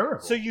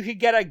terrible. So you could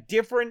get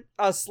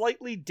a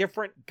slightly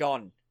different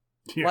gun.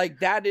 Yeah. Like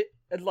that,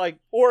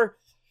 or,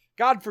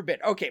 God forbid.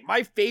 Okay,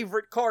 my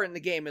favorite car in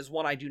the game is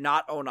one I do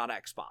not own on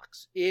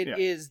Xbox. It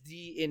is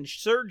the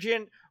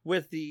Insurgent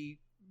with the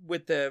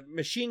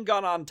machine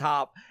gun on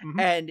top,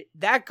 and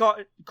that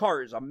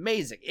car is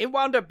amazing. It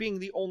wound up being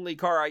the only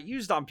car I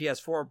used on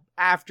PS4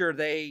 after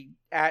they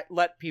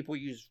let people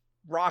use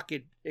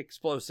rocket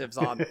explosives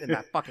in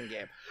that fucking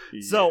game.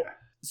 Yeah.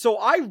 So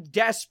I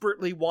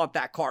desperately want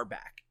that car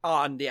back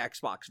on the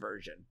Xbox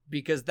version,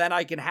 because then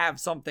I can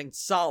have something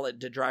solid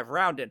to drive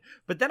around in.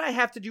 But then I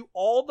have to do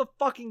all the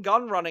fucking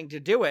gun running to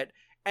do it,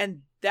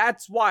 and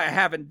that's why I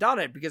haven't done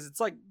it, because it's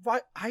like,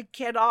 why I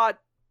cannot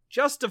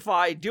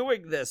justify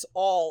doing this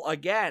all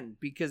again,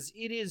 because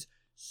it is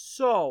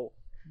so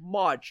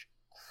much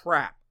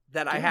crap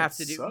that I have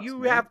to do. Sucks,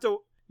 You have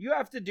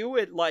to do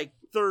it like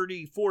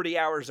 30-40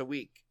 hours a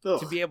week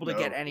to be able to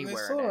get anywhere.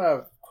 They still don't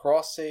have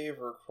cross save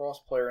or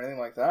cross play or anything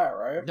like that,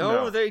 right?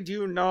 No, they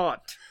do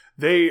not.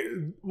 They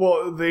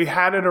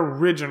had it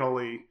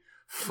originally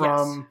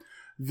from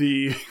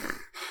the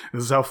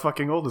this is how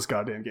fucking old this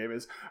goddamn game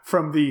is,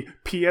 from the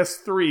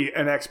PS3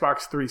 and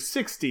Xbox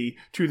 360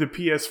 to the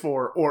PS4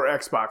 or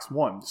Xbox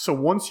One. So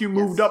once you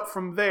moved up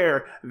from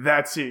there,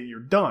 that's it, you're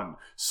done.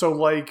 So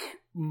like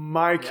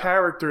my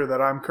character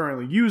that I'm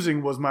currently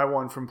using was my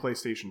one from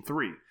PlayStation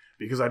 3,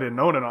 because I didn't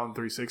own it on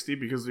 360,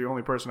 because the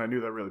only person I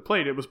knew that really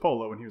played it was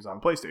Polo, and he was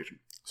on PlayStation.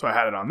 So I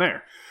had it on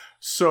there.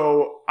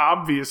 So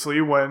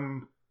obviously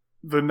when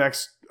the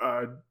next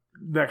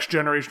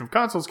generation of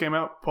consoles came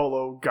out,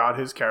 Polo got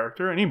his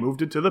character and he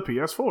moved it to the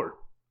PS4.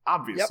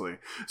 Obviously.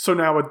 So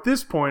now at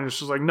this point, it's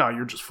just like, no,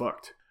 you're just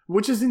fucked.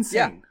 Which is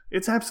insane.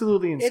 It's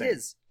absolutely insane. It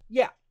is.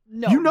 Yeah.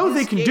 No, you know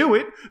they can do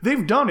it.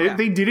 They've done it. Yeah.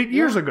 They did it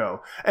years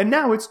ago. And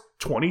now it's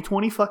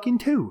 2020 fucking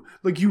 2.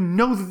 Like, you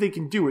know that they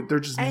can do it. They're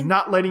just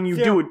not letting you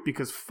do it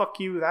because fuck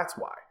you, that's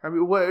why. I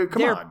mean,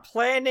 come on. They're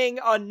planning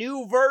a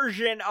new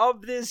version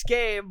of this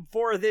game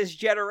for this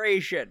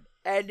generation.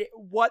 And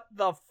what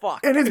the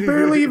fuck? And it's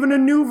barely even a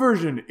new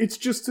version. It's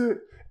just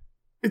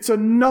it's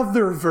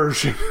another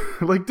version.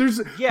 Like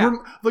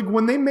like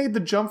when they made the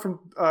jump from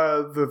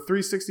the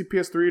 360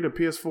 PS3 to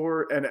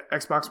PS4 and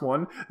Xbox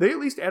One, they at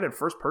least added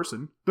first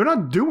person. They're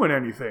not doing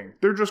anything.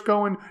 They're just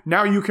going,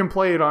 now you can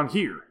play it on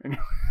here. And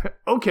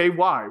okay,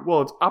 why?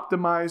 Well, it's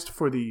optimized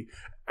for the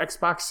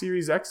Xbox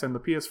Series X and the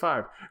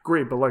PS5.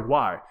 Great, but like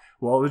why?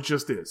 Well, it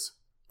just is.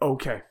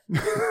 okay.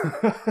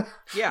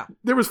 Yeah.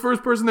 There was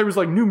first person, there was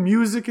like new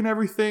music and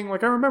everything.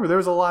 Like I remember there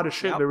was a lot of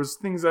shit. Yep. There was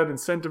things that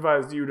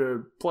incentivized you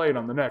to play it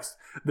on the next.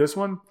 This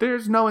one,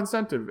 there's no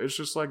incentive. It's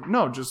just like,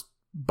 no, just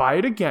buy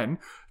it again.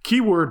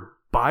 Keyword,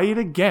 buy it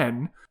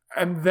again.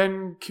 And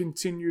then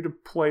continue to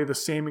play the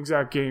same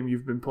exact game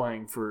you've been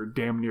playing for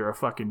damn near a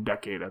fucking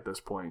decade at this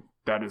point.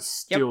 That is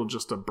still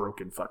just a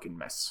broken fucking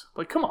mess.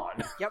 Like, come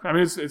on. Yep. I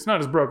mean, it's not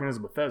as broken as a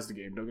Bethesda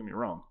game, don't get me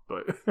wrong.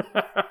 But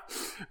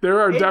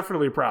there are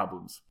definitely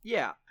problems.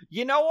 Yeah.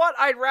 You know what?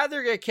 I'd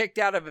rather get kicked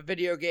out of a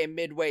video game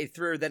midway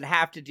through than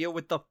have to deal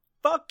with the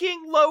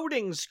fucking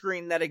loading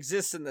screen that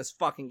exists in this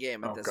fucking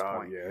game at this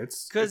point. Yeah,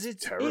 it's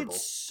It's terrible.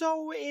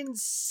 so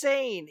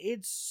insane.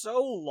 It's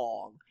so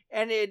long.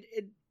 And it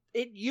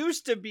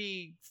used to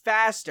be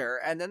faster,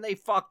 and then they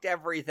fucked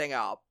everything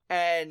up.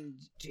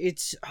 And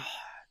it's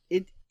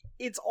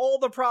all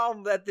the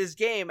problem that this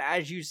game,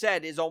 as you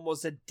said, is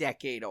almost a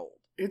decade old.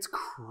 It's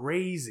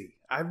crazy.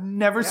 I've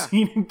never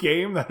seen a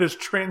game that has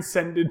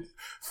transcended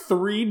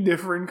 3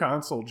 different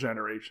console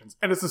generations.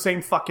 And it's the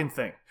same fucking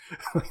thing.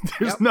 Like,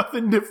 there's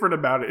nothing different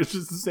about it. It's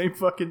just the same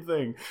fucking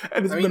thing.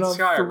 And it's been on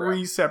Skyrim.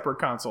 3 separate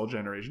console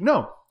generations.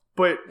 No,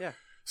 but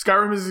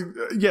Skyrim is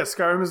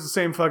the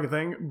same fucking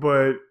thing,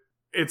 but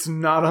it's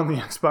not on the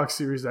Xbox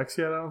Series X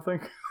yet, I don't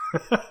think.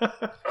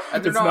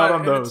 And it's not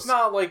on those. It's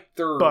not like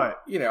they're,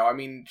 but,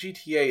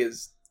 GTA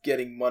is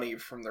getting money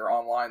from their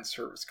online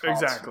service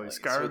constantly.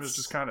 Exactly. Skyrim is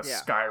just kind of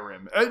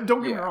Skyrim.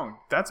 Don't get me wrong.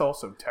 That's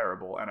also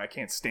terrible, and I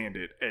can't stand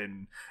it.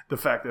 And the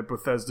fact that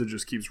Bethesda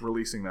just keeps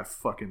releasing that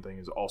fucking thing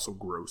is also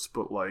gross.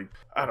 But, like,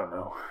 I don't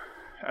know.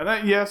 And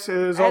that, yes, it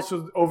is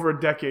also over a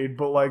decade,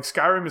 but, like,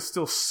 Skyrim is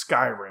still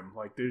Skyrim.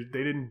 Like, they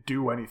didn't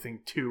do anything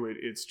to it.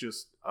 It's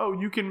just, oh,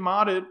 you can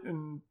mod it,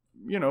 and,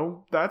 you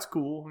know, that's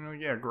cool. You know,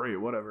 yeah, great,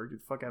 whatever. Get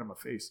the fuck out of my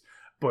face.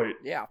 But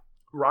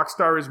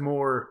Rockstar is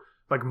more,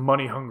 like,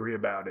 money hungry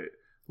about it.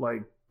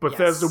 Like,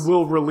 Bethesda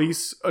will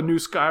release a new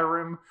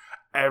Skyrim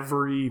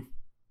every,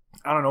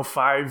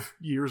 5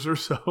 years or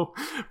so.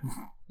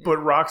 But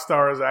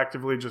Rockstar is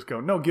actively just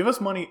going, no, give us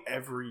money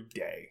every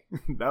day.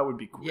 That would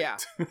be great. Yeah.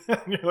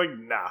 And you're like,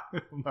 nah,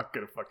 I'm not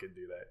going to fucking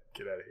do that.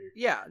 Get out of here.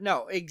 Yeah,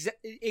 no,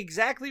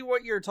 exactly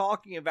what you're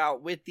talking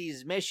about with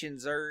these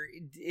missions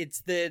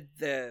it's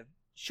the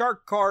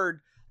shark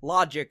card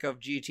logic of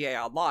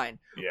GTA Online,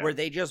 where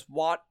they just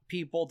want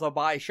people to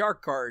buy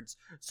shark cards,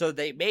 so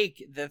they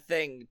make the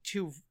thing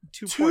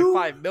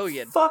 $2.5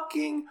 million.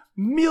 Fucking $2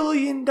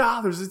 million.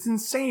 It's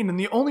insane. And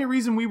the only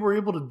reason we were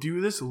able to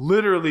do this,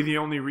 literally the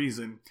only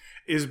reason,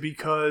 is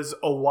because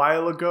a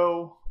while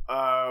ago,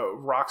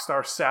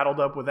 Rockstar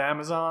saddled up with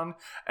Amazon,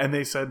 and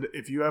they said,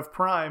 if you have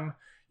Prime,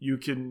 you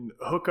can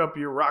hook up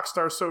your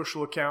Rockstar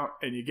social account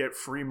and you get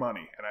free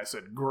money. And I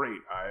said,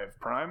 great, I have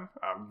Prime.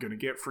 I'm going to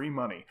get free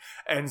money.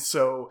 And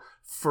so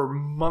for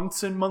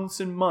months and months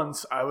and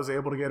months, I was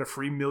able to get a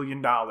free $1 million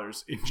in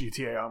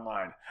GTA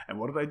Online. And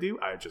what did I do?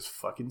 I just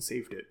fucking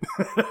saved it.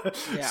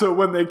 So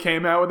when they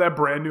came out with that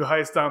brand new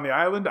heist on the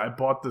island, I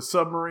bought the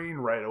submarine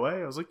right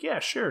away. I was like, yeah,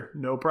 sure,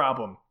 no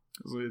problem.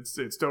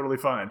 It's totally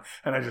fine.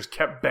 And I just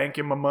kept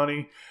banking my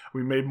money.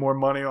 We made more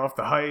money off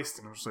the heist,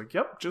 and I was like,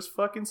 yep, just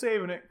fucking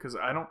saving it, because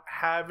I don't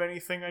have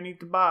anything I need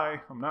to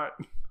buy. I'm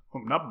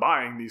not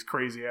buying these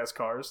crazy ass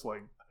cars.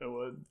 Like,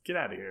 get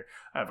out of here.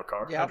 I have a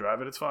car. I drive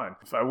it. It's fine.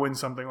 If I win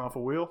something off a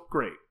wheel,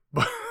 great.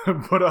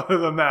 But other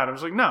than that, I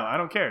was like, no, I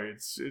don't care.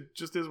 It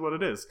just is what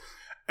it is.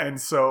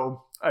 And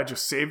so I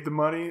just saved the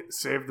money,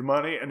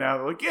 and now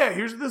they're like, yeah,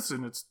 here's this,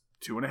 and it's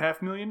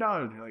 $2.5 million.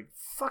 And you're like,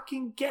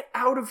 fucking get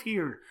out of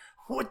here.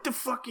 What the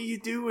fuck are you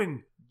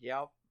doing?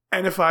 Yep.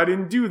 And if I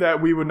didn't do that,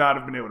 we would not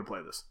have been able to play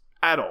this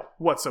at all,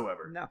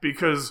 whatsoever. No.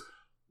 Because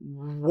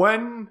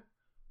when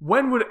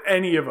would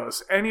any of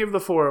the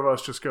 4 of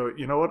us, just go,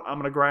 you know what? I'm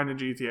gonna grind in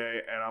GTA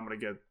and I'm gonna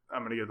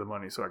get the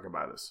money so I can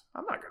buy this.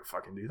 I'm not gonna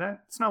fucking do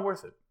that. It's not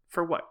worth it.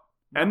 For what?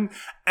 And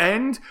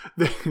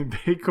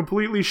they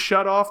completely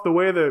shut off the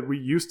way that we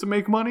used to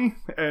make money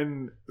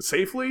and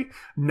safely.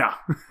 Nah,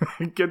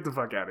 get the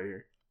fuck out of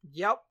here.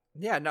 Yep.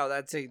 Yeah. No,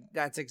 that's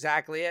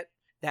exactly it.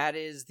 That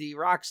is the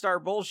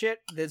Rockstar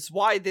bullshit. That's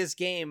why this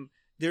game,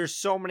 there's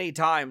so many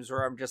times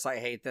where I'm just, I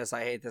hate this.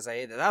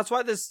 That's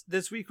why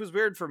this week was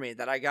weird for me,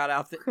 that I got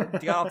off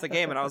the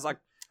game and I was like,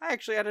 I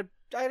actually had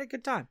a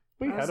good time.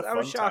 That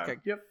was shocking.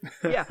 Time.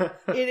 Yep. Yeah.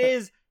 It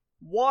is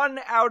 1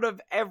 out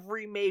of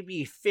every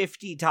maybe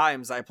 50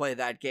 times I play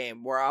that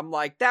game where I'm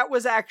like, that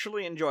was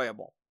actually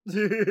enjoyable.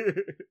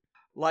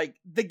 Like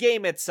the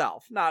game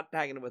itself, not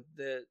hanging with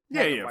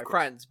my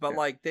friends, but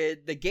like the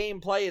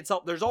gameplay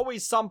itself. There's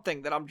always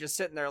something that I'm just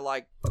sitting there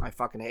like, I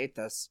fucking hate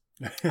this.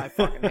 I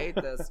fucking hate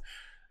this.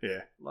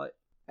 Yeah. Like,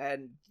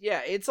 and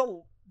yeah,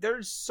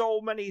 there's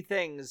so many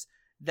things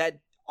that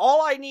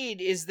all I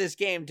need is this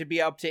game to be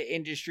up to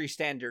industry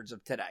standards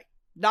of today.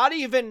 Not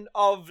even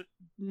of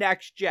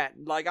next gen.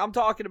 Like, I'm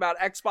talking about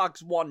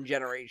Xbox One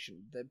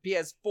generation, the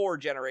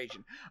PS4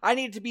 generation. I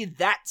need it to be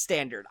that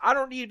standard. I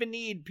don't even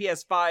need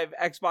PS5,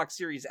 Xbox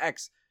Series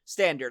X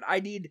standard.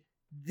 I need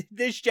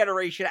this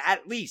generation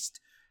at least.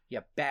 You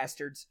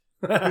bastards.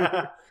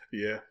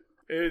 Yeah.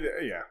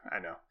 Yeah, I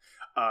know.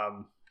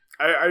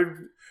 I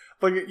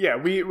like, yeah,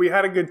 we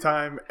had a good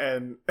time,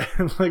 and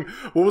like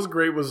what was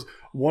great was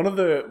one of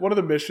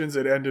the missions.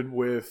 It ended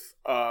with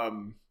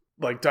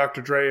like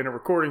Dr. Dre in a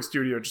recording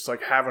studio just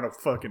like having a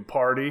fucking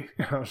party.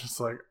 And I was just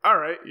like, all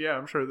right, yeah,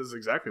 I'm sure this is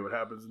exactly what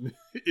happens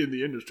in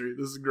the industry.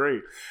 This is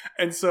great.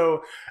 And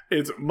so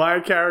it's my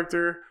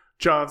character,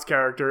 John's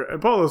character,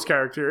 and Polo's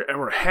character, and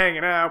we're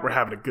hanging out, we're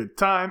having a good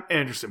time.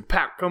 Anderson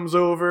 .Paak comes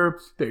over,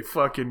 they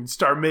fucking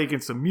start making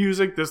some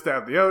music, this,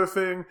 that, the other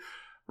thing.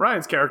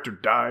 Ryan's character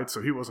died,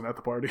 so he wasn't at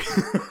the party.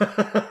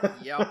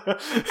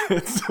 Yep.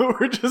 And so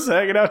we're just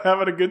hanging out,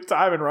 having a good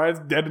time, and Ryan's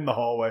dead in the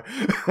hallway.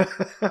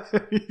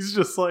 He's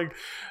just like,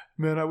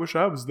 man, I wish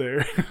I was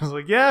there. I was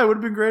like, yeah, it would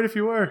have been great if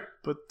you were,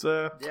 but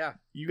yeah,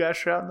 you got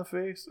shot in the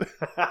face.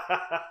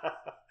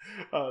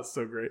 Oh, it's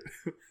so great.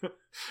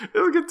 It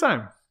was a good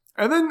time.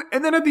 And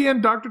then at the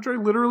end, Dr. Dre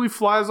literally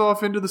flies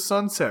off into the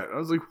sunset. I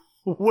was like,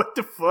 what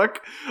the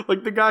fuck?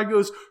 Like, the guy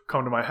goes,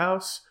 come to my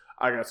house.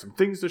 I got some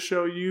things to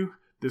show you.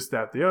 This,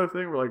 that, the other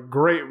thing. We're like,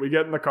 great. We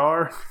get in the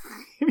car.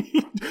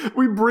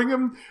 We bring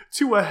him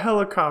to a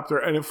helicopter,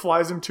 and it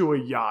flies him to a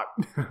yacht.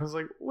 I was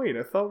like, wait,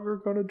 I thought we were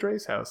going to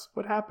Dre's house.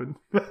 What happened?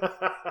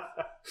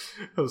 That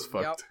was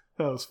fucked. Yep.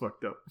 That was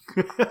fucked up.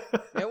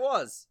 It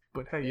was.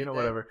 But hey, you know,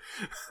 whatever.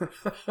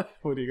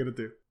 What are you going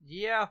to do?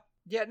 Yeah.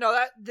 Yeah,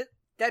 no, the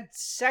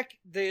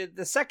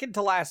second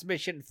to last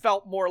mission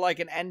felt more like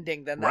an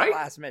ending than that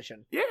last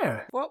mission.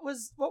 Yeah. What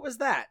was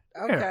that?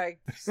 Okay.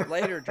 Yeah.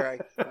 Later,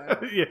 Drake.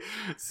 Yeah.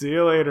 See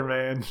you later,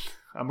 man.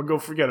 I'm gonna go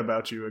forget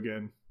about you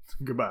again.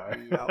 Goodbye.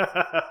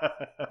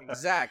 Yep.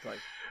 Exactly.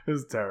 It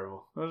was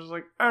terrible. I was just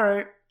like, all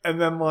right. And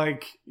then,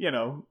 like, you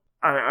know,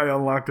 I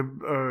unlocked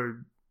a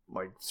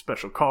like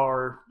special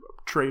car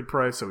trade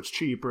price, so it's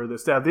cheaper.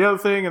 This, that, the other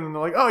thing, and then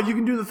they're like, oh, you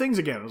can do the things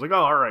again. I was like,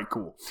 oh, all right,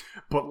 cool.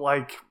 But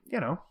like, you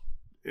know.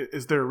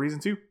 Is there a reason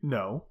to?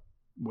 No.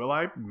 Will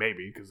I?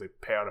 Maybe, because they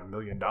pay out $1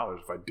 million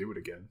if I do it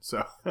again.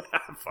 So,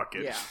 fuck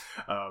it. Yeah.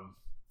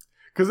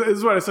 Because this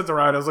is what I said to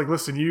Ryan. I was like,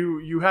 listen,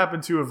 you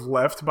happen to have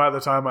left by the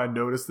time I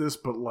noticed this,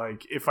 but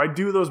like, if I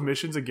do those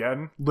missions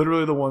again,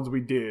 literally the ones we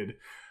did,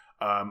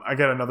 I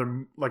get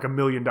another, like, $1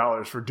 million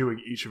for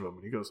doing each of them.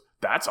 And he goes,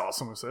 that's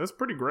awesome. I said, that's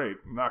pretty great.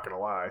 I'm not going to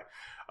lie.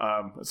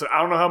 I said, I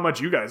don't know how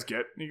much you guys get.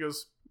 And he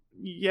goes,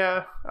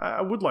 yeah,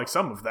 I would like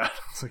some of that.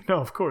 It's like, no,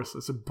 of course.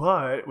 I said,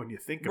 but when you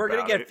think about it, we're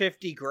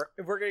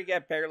gonna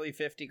get barely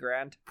 50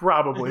 grand.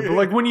 Probably. But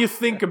like, when you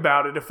think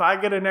about it, if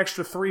I get an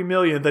extra $3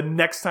 million, the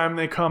next time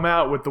they come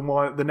out with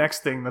the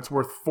next thing that's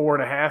worth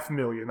 $4.5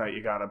 million that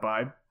you gotta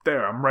buy,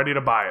 there, I'm ready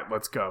to buy it.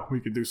 Let's go. We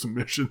can do some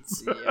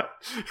missions. Yeah.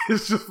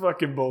 It's just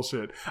fucking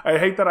bullshit. I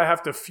hate that I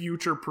have to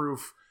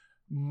future-proof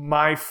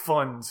my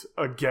funds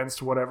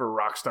against whatever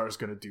Rockstar's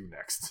gonna do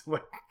next.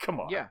 Like, come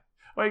on. Yeah.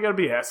 Why you gotta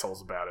be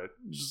assholes about it?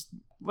 Just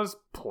let's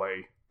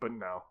play. But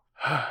no.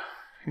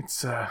 It's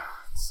some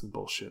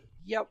bullshit.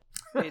 Yep.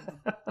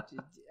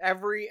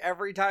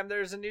 Every time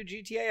there's a new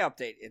GTA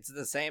update, it's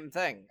the same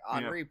thing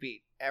on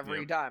repeat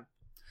every time.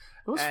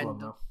 It was fun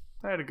though.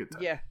 I had a good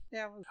time. Yeah.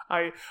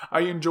 I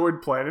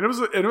enjoyed playing. And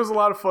it was a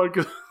lot of fun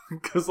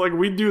because like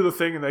we do the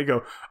thing and they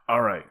go,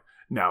 all right,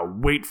 now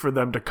wait for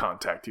them to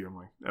contact you. I'm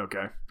like,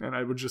 okay. And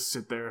I would just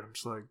sit there and I'm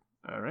just like,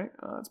 all right,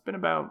 it's been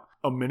about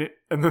a minute,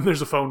 and then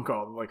there's a phone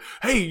call. I'm like,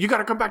 hey, you got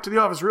to come back to the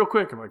office real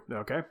quick. I'm like,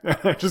 okay. And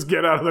I just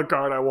get out of the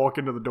car and I walk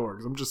into the door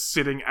because I'm just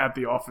sitting at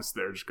the office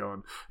there just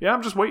going, yeah,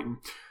 I'm just waiting.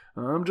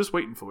 I'm just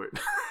waiting for it.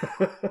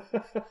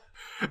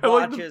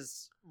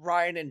 Watches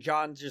Ryan and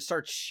John just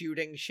start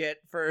shooting shit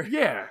for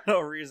no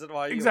reason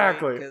why you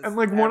exactly. wait, and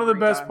like one of the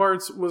best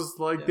parts was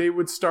like they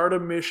would start a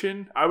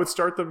mission. I would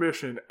start the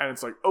mission and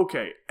it's like,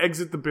 okay,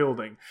 exit the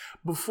building.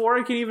 Before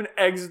I can even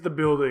exit the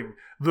building,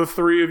 the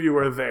three of you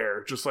are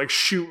there, just like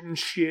shooting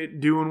shit,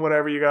 doing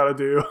whatever you gotta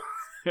do.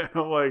 And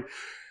I'm like,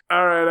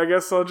 all right, I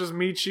guess I'll just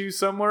meet you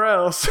somewhere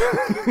else.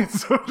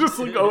 So just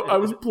like, I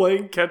was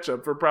playing catch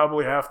up for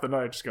probably half the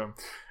night, just going,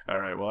 all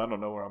right, well, I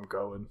don't know where I'm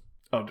going.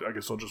 I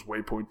guess I'll just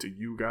waypoint to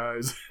you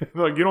guys.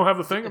 Like, you don't have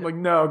the thing? I'm like,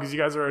 no, because you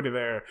guys are already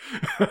there.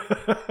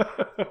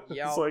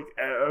 It's like,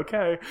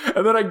 okay.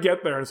 And then I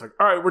get there and it's like,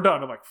 all right, we're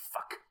done. I'm like,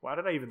 fuck, why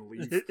did I even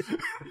leave?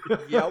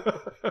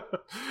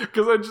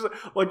 Because I just,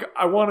 like,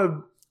 I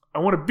want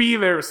to be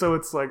there, so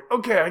it's like,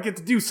 okay, I get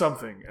to do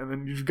something. And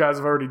then you guys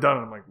have already done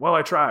it. I'm like, well,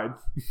 I tried.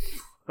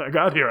 I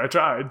got here. I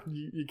tried.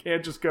 You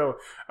can't just go,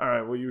 all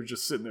right, well, you were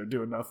just sitting there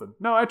doing nothing.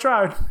 No, I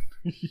tried.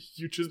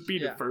 You just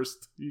beat it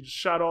first. You just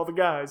shot all the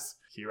guys.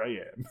 Here I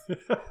am.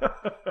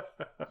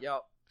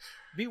 Yep.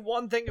 Be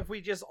one thing if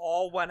we just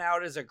all went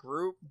out as a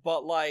group,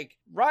 but like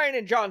Ryan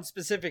and John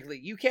specifically,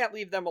 you can't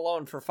leave them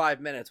alone for 5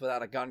 minutes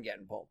without a gun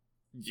getting pulled.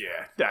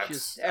 Yeah,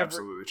 that's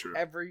absolutely true.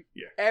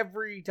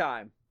 Every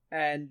time.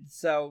 And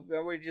so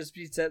we'd just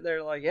be sitting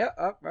there like,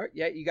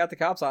 yeah, you got the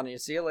cops on you.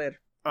 See you later.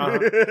 I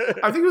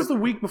think it was the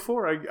week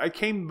before I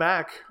came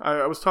back.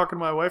 I was talking to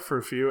my wife for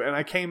a few, and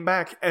I came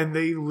back, and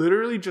they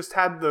literally just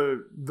had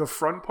the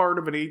front part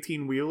of an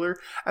 18-wheeler,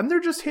 and they're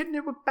just hitting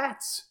it with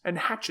bats and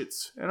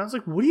hatchets. And I was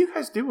like, what are you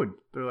guys doing?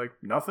 They're like,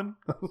 nothing.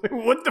 I was like,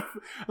 what the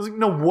I was like,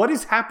 no, what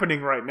is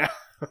happening right now?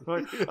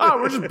 Like,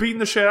 oh, we're just beating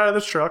the shit out of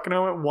this truck. And I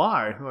went,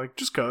 why? Like,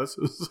 just cause.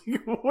 It was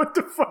like, what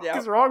the fuck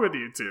is wrong with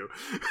you two?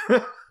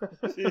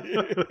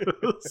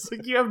 It's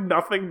like, you have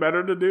nothing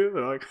better to do.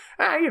 They're like,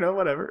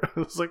 whatever. I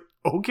was like,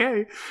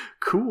 okay,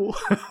 cool.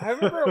 I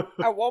remember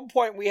at one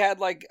point we had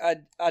like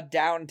a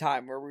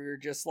downtime where we were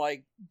just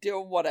like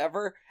doing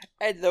whatever,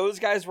 and those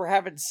guys were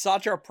having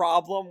such a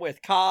problem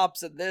with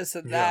cops and this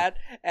and that,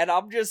 and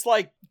I'm just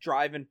like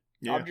driving.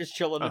 Yeah. I'm just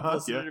chilling and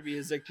listening to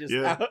music.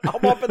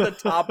 I'm up at the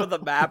top of the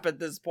map at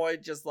this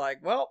point, just like,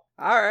 well,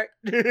 all right.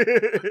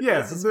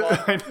 Yes,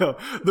 I know.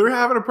 They're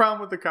having a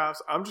problem with the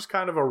cops. I'm just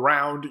kind of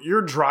around.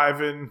 You're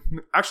driving.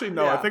 Actually,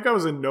 no, I think I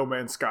was in No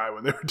Man's Sky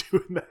when they were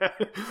doing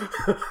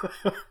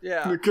that.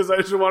 Yeah. Because I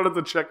just wanted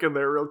to check in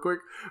there real quick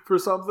for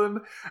something.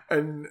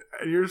 And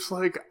you're just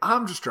like,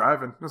 I'm just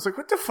driving. I was like,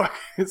 what the fuck?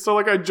 And so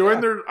like I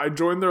joined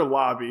their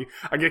lobby.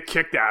 I get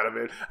kicked out of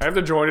it. I have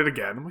to join it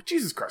again. I'm like,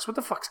 Jesus Christ, what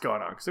the fuck's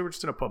going on? Because they were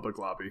just in a public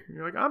lobby. And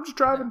you're like, I'm just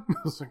driving. I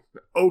was like,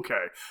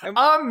 okay.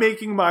 I'm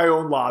making my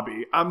own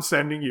lobby. I'm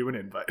sending you an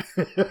invite.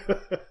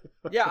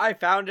 Yeah, I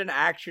found an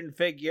action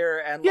figure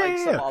and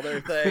some other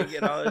thing.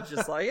 It's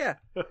just like,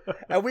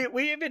 And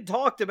we even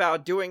talked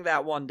about doing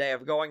that one day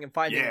of going and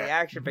finding the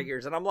action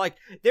figures. And I'm like,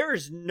 there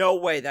is no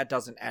way that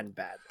doesn't end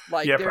bad.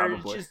 Like,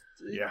 probably. Just,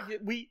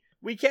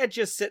 we can't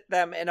just sit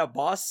them in a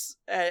bus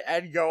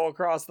and go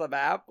across the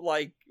map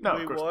like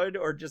we would,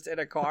 or just in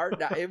a car.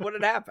 No, it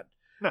wouldn't happen.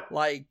 No.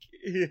 Like,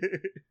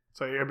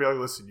 so you're gonna be like,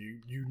 listen,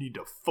 you need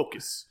to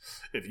focus.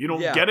 If you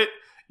don't get it,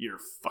 you're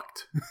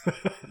fucked.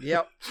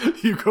 Yep.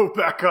 You go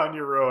back on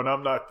your own.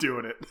 I'm not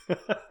doing it.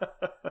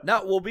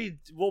 No, we'll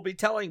be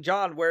telling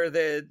John where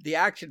the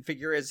action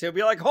figure is. He'll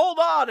be like, hold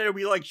on, and it'll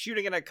be like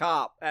shooting at a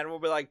cop, and we'll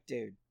be like,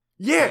 dude.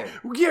 Yeah,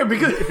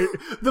 because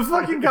the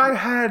fucking guy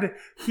had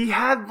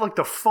like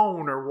the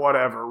phone or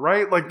whatever,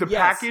 right? Like the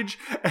package.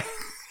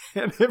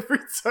 And every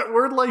time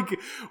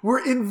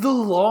we're in the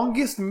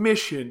longest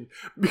mission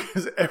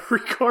because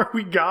every car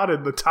we got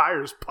in, the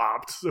tires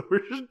popped. So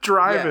we're just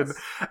driving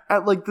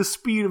at like the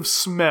speed of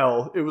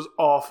smell. It was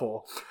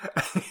awful.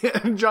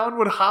 And John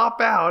would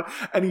hop out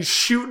and he's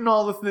shooting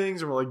all the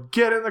things and we're like,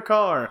 get in the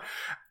car.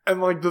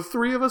 And like the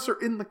three of us are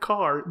in the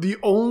car. The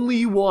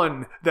only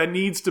one that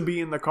needs to be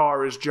in the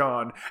car is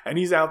John. And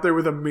he's out there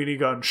with a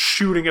minigun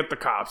shooting at the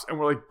cops. And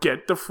we're like,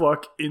 get the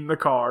fuck in the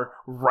car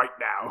right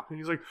now. And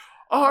he's like,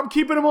 oh, I'm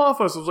keeping him off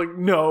us. I was like,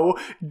 no,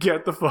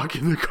 get the fuck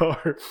in the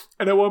car.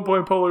 And at one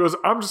point, Polo goes,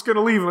 I'm just going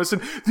to leave him. I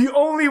said, the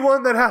only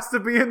one that has to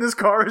be in this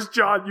car is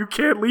John. You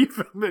can't leave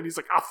him. And he's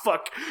like, oh,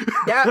 fuck.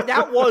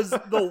 That was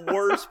the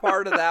worst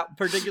part of that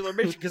particular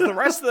mission. Because the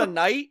rest of the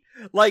night,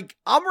 like,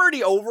 I'm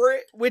already over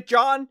it with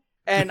John.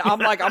 And I'm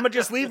like, I'm going to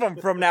just leave him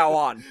from now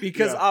on.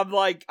 Because I'm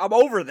like, I'm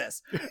over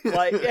this.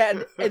 Like,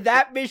 and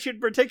that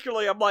mission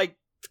particularly,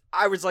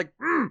 I was like,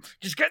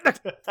 just get in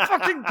the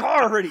fucking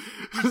car already.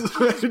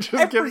 Just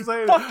kept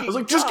saying, I was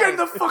like, just get in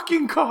the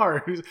fucking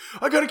car.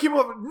 I gotta keep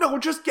up. No,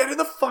 just get in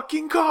the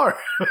fucking car.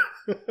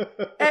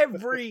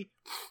 Every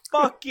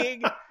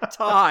fucking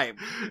time.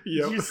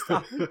 Yep.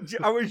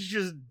 I was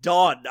just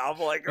done. I'm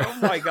like, oh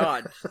my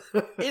God.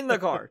 In the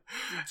car.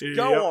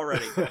 Go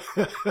already.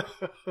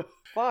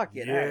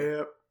 Fucking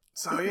yeah.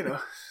 So,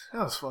 that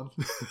was fun.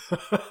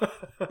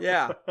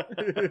 Yeah.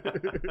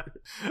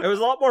 It was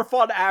a lot more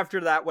fun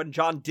after that when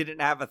John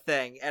didn't have a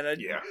thing. And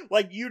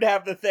like, you'd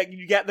have the thing, and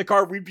you get in the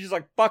car, we'd be just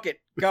like, fuck it,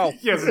 go.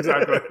 Yes,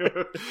 exactly.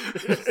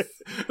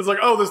 It's like,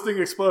 oh, this thing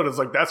exploded. It's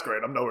like, that's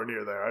great. I'm nowhere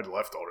near there. I'd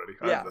left already.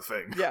 I have the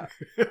thing. Yeah.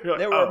 Like,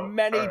 there were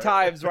many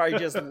times where I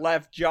just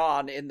left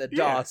John in the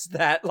dust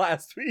that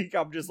last week.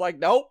 I'm just like,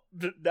 nope,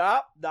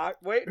 not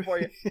waiting for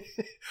you.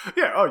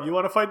 Yeah, oh, you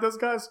want to fight those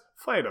guys?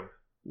 Fight them.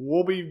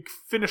 We'll be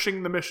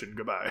finishing the mission.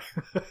 Goodbye.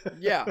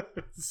 Yeah.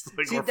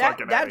 Like, see,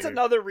 that's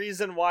another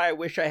reason why I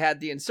wish I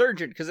had the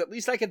Insurgent, because at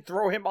least I could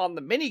throw him on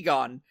the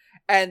minigun,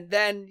 and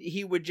then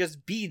he would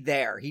just be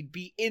there. He'd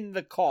be in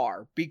the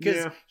car,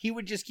 because he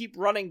would just keep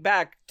running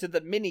back to the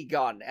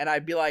minigun, and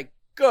I'd be like,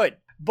 good.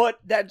 But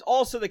that's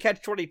also the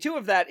catch-22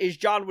 of that is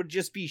John would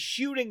just be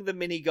shooting the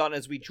minigun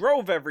as we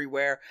drove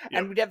everywhere,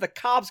 and we'd have the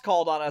cops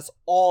called on us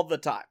all the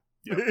time.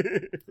 Yep.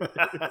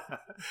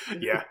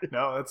 Yeah,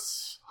 no,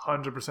 that's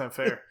 100%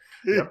 fair.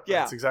 Yep,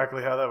 that's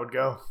exactly how that would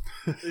go.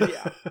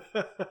 Yeah,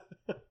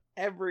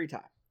 every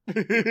time.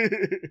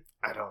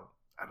 I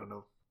don't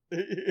know.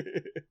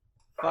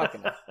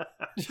 Fucking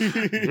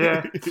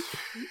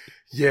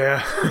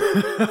yeah.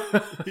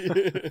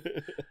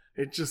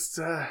 It just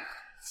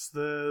it's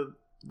the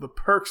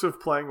perks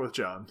of playing with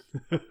John.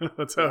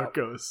 That's how it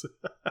goes.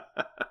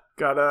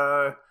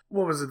 Got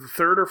what was it, the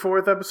third or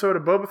fourth episode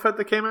of Boba Fett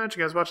that came out? Did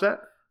you guys watch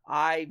that?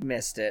 I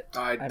missed it.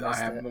 I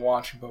haven't been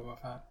watching Boba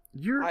Fett.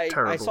 You're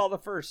terrible. I saw the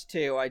first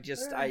two.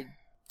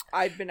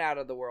 I've been out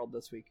of the world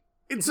this week.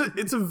 It's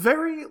a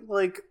very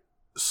like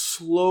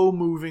slow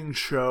moving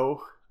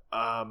show.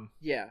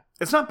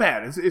 It's not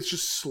bad. It's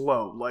just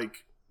slow.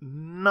 Like,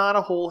 not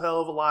a whole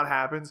hell of a lot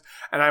happens,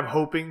 and I'm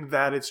hoping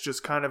that it's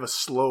just kind of a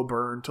slow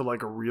burn to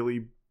like a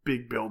really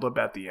big buildup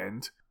at the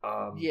end.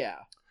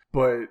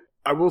 But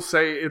I will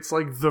say it's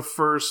like the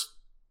first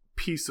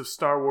piece of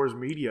Star Wars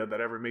media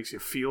that ever makes you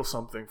feel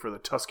something for the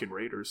Tusken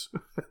Raiders.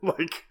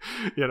 Like,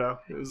 you know,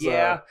 it was,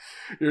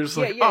 you're just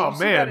like, oh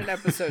man, in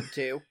episode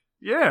 2.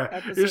 Yeah,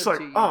 Episode you're just like,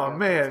 2, oh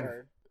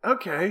man,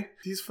 okay,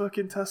 these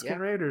fucking Tusken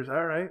Raiders,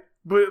 all right.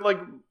 But like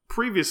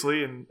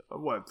previously, in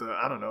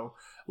I don't know,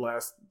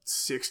 last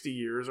 60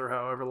 years or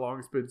however long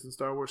it's been since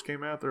Star Wars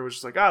came out, there was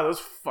just like, those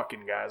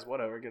fucking guys,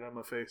 whatever, get out of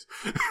my face.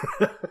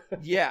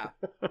 Yeah.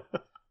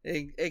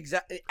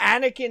 Exactly.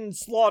 Anakin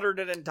slaughtered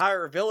an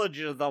entire village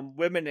of them,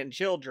 women and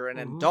children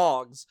and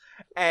dogs,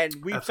 and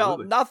we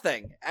felt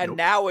nothing. And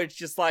now it's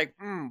just like,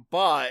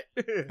 but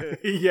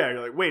yeah,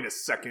 you're like, wait a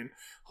second,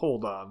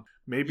 hold on,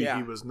 maybe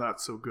he was not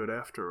so good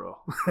after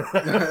all.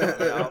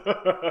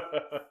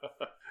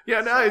 Yeah,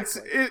 no,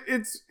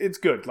 it's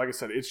good. Like I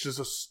said, it's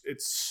just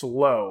it's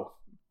slow,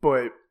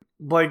 but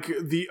like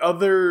the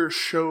other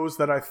shows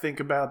that I think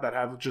about that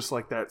have just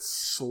like that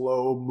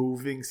slow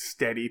moving,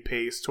 steady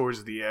pace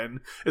towards the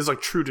end is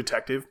like True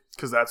Detective,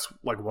 because that's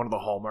like one of the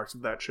hallmarks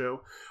of that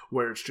show,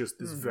 where it's just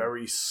this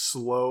very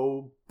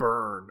slow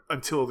burn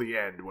until the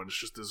end when it's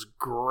just this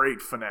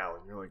great finale.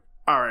 And you're like,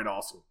 all right,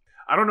 awesome.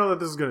 I don't know that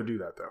this is going to do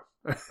that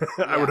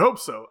though. I would hope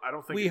so. I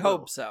don't think we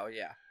hope so.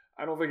 Yeah.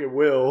 I don't think it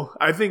will.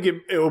 I think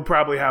it will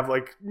probably have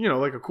like, you know,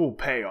 like a cool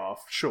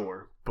payoff,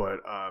 sure, but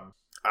I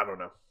don't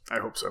know. I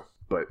hope so,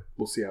 but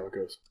we'll see how it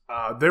goes.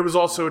 There was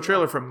also a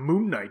trailer for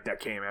Moon Knight that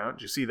came out.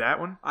 Did you see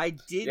that one? I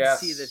did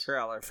see the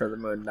trailer for the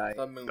Moon Knight.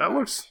 That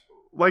looks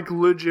like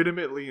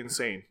legitimately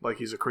insane. Like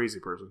he's a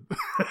crazy person.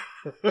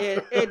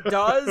 It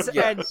does,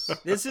 and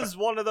this is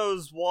one of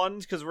those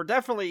ones, because we're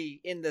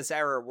definitely in this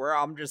era where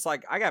I'm just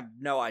like, I got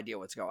no idea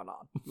what's going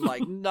on.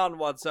 Like, none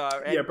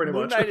whatsoever. And pretty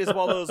Moon much. Knight is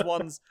one of those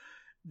ones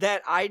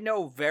that I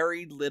know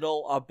very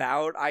little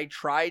about. I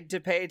tried to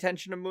pay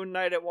attention to Moon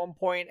Knight at one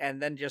point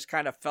and then just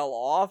kind of fell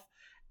off.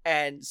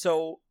 And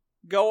so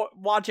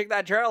watching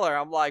that trailer,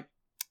 I'm like,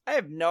 I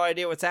have no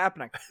idea what's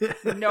happening.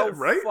 No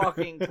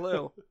fucking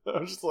clue.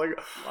 I was just like,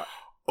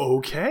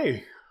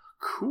 okay,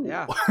 cool.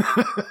 Yeah.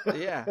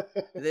 Yeah.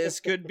 This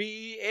could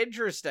be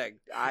interesting.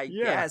 I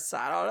guess.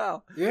 I don't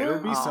know. Yeah. It'll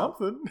be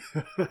something.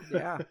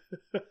 Yeah.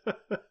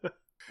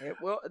 It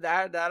will.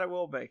 That it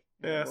will be.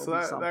 Yeah, so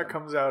that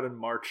comes out in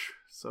March,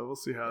 so we'll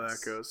see how that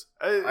goes.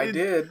 I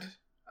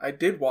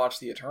did watch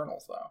The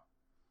Eternals though.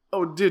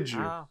 Oh, did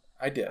you?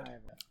 I did.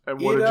 And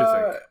what did you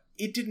think?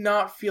 It did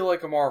not feel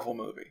like a Marvel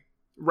movie.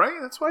 Right,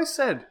 that's what I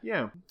said.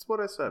 Yeah, that's what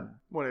I said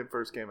when it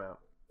first came out.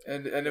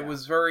 And it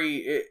was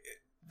very.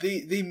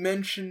 They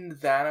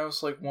mentioned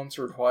Thanos like once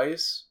or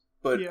twice,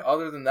 but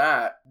other than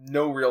that,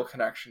 no real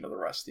connection to the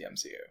rest of the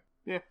MCU.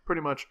 Yeah,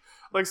 pretty much.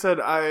 Like I said,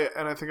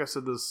 I think I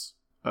said this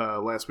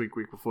last week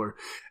before.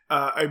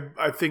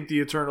 I think the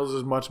Eternals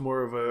is much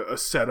more of a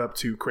setup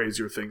to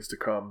crazier things to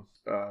come.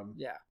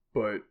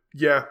 But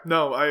yeah,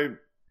 no, I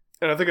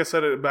think I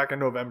said it back in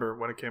November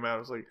when it came out. I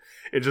was like,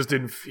 it just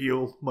didn't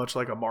feel much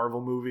like a Marvel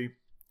movie.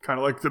 Kind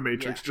of like The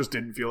Matrix just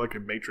didn't feel like a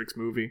Matrix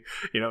movie.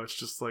 You know, it's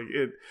just like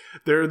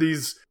there are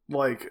these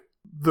like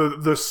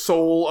the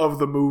soul of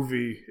the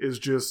movie is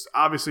just,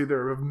 obviously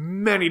there are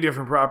many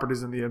different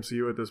properties in the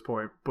MCU at this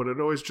point, but it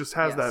always just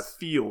has that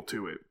feel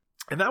to it.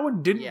 And that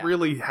one didn't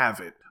really have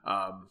it.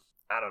 I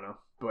don't know,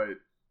 but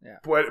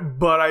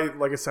I,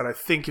 like I said, I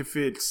think if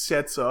it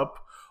sets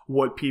up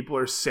what people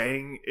are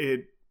saying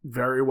it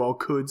very well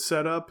could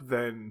set up,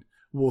 then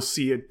we'll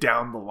see it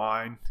down the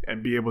line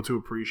and be able to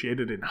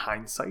appreciate it in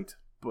hindsight.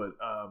 But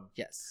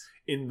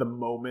in the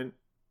moment,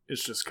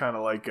 it's just kind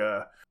of like,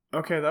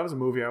 okay, that was a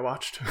movie I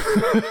watched.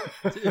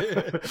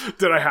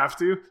 Did I have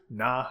to?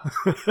 Nah.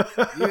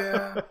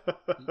 Yeah.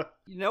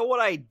 You know what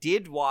I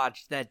did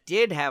watch that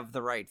did have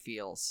the right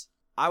feels?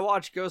 I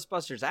watched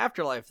Ghostbusters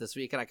Afterlife this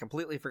week, and I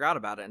completely forgot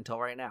about it until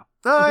right now.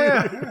 Oh,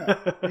 yeah.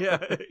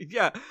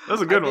 Yeah. That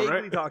was a good one,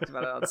 right? We talked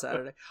about it on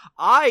Saturday.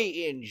 I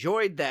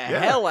enjoyed the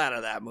hell out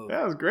of that movie.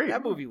 That was great.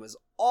 That movie was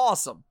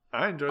awesome.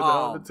 I enjoyed the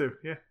hell of it, too.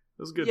 Yeah, it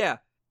was good. Yeah,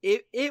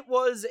 it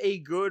was a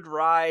good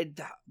ride.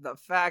 The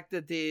fact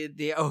that the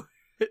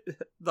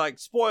like,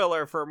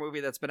 spoiler for a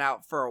movie that's been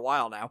out for a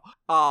while now,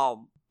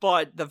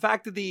 but the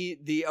fact that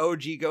the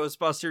OG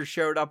Ghostbusters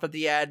showed up at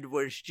the end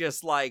was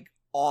just like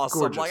awesome.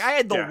 Gorgeous. Like, I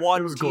had the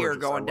one tear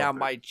gorgeous. going down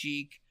my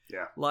cheek.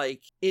 Yeah.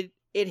 Like, it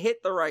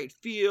hit the right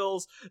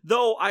feels.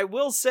 Though I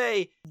will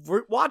say,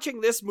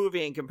 watching this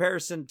movie in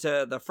comparison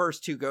to the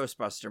first two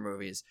Ghostbuster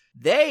movies,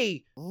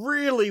 they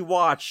really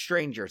watched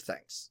Stranger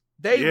Things.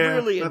 They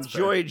really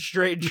enjoyed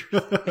Stranger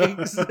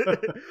Things.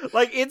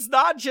 Like, it's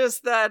not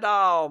just that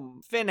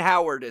Finn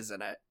Howard is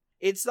in it.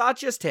 It's not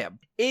just him.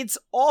 It's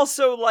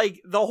also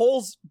like the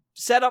whole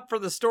setup for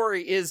the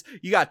story is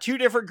you got two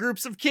different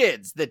groups of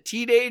kids, the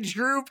teenage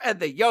group and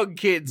the young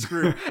kids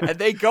group, and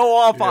they go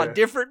off on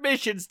different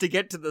missions to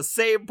get to the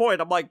same point.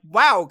 I'm like,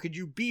 wow, could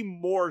you be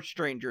more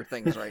Stranger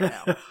Things right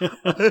now?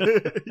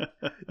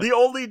 The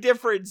only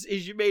difference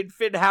is you made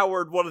Finn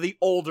Howard one of the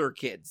older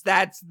kids.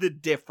 That's the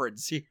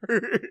difference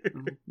here.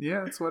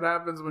 Yeah, that's what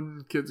happens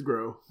when kids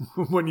grow.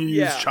 When you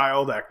use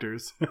child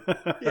actors.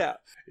 Yeah.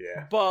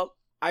 But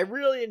I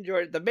really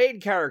enjoyed it. The main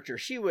character,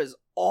 she was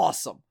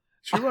awesome.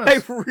 She was.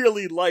 I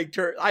really liked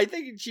her. I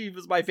think she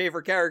was my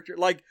favorite character.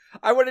 Like,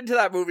 I went into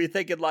that movie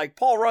thinking, like,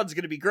 Paul Rudd's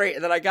going to be great.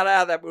 And then I got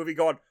out of that movie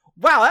going,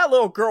 wow, that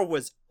little girl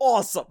was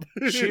awesome.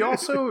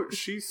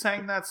 She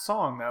sang that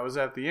song that was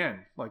at the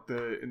end, like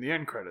in the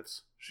end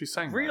credits. She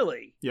sang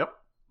Really? That. Yep.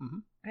 Mm-hmm.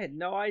 I had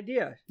no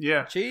idea.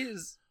 Yeah.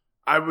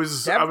 I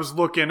was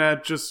looking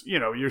at just,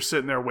 you're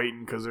sitting there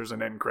waiting because there's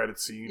an end credit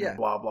scene and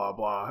blah, blah,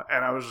 blah.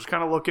 And I was just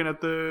kind of looking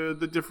at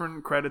the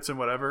different credits and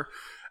whatever.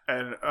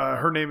 And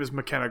her name is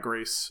McKenna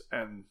Grace.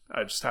 And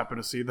I just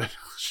happened to see that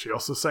she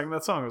also sang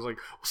that song. I was like,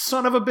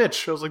 son of a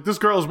bitch. I was like, this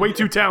girl is way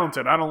too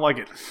talented. I don't like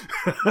it.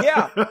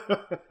 Yeah.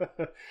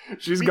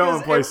 She's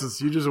going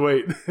places. You just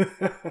wait.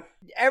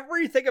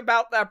 Everything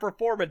about that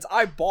performance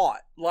I bought.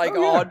 Like,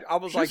 I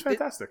was like,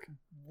 fantastic.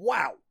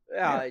 Wow.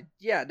 No,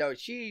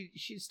 she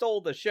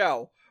stole the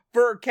show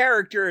for a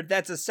character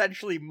that's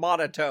essentially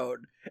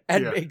monotone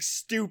and makes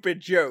stupid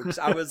jokes.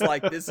 I was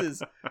like, this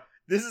is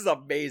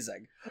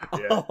amazing.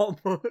 Yeah.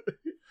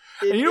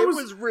 It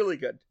was really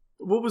good.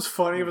 What was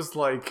funny was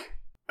like,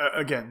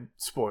 again,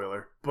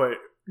 spoiler, but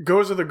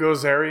Gozer the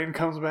Gozerian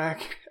comes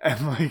back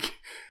and like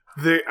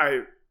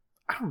I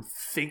don't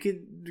think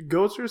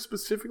Gozer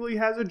specifically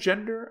has a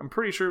gender. I'm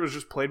pretty sure it was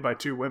just played by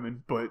two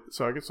women, but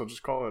so I guess I'll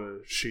just call it a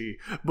she.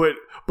 But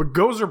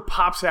Gozer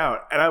pops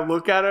out, and I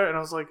look at her, and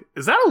I was like,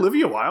 "Is that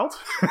Olivia Wilde?"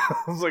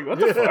 I was like, "What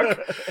the fuck?"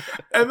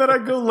 And then I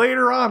go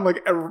later on,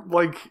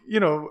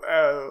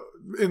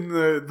 in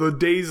the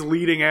days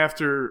leading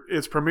after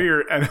its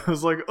premiere, and it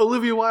was like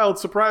Olivia Wilde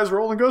surprise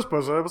role in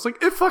Ghostbusters. I was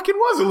like, it fucking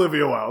was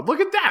Olivia Wilde. Look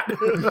at that.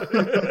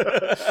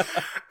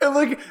 And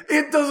like,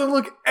 it doesn't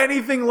look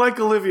anything like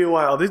Olivia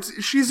Wilde.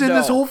 She's in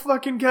this whole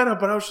fucking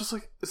getup, and I was just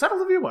like, is that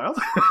Olivia Wilde?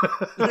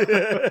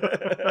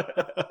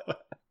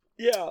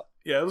 Yeah,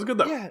 it was good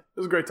though. Yeah. It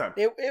was a great time.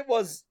 It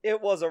was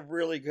a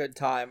really good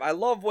time. I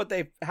love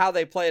how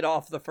they played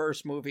off the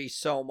first movie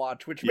so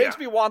much, which makes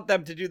me want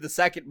them to do the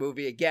second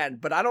movie again.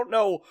 But I don't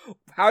know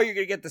how you're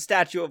gonna get the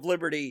Statue of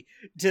Liberty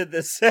to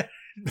to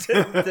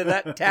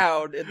that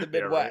town in the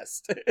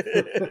Midwest.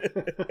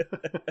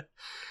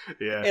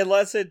 Yeah,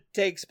 unless it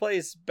takes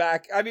place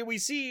back. I mean, we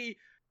see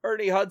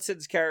Ernie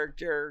Hudson's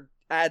character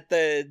at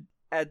the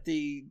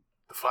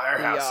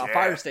firehouse,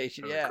 fire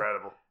station. Yeah,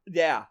 incredible.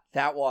 Yeah,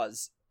 that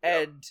was.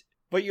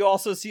 But you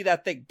also see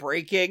that thing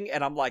breaking,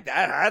 and I'm like,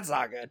 that's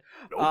not good.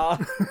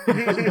 Nope.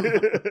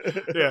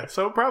 Yeah,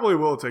 so it probably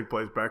will take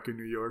place back in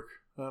New York.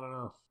 I don't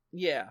know.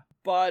 Yeah,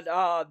 but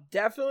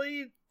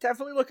definitely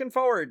looking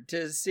forward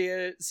to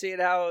seeing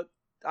how.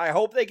 I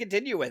hope they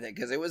continue with it,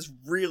 because it was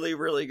really,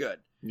 really good.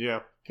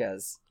 Yeah.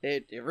 Because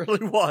it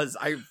really was.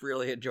 I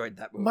really enjoyed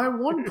that movie. My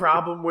one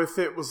problem with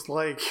it was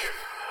like...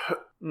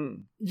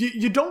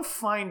 You don't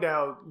find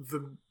out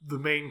the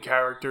main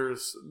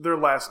characters, their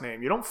last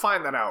name. You don't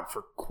find that out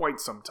for quite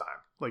some time.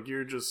 Like,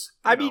 you're just...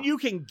 I mean, you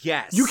can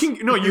guess. You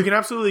can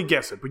absolutely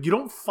guess it, but you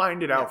don't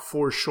find it out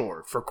for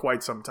sure for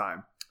quite some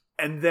time.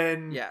 And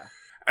then... Yeah.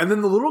 And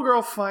then the little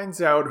girl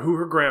finds out who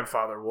her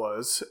grandfather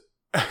was,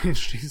 and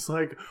she's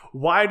like,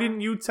 why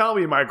didn't you tell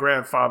me my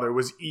grandfather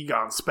was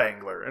Egon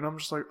Spangler? And I'm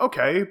just like,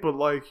 okay, but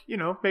like,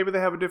 maybe they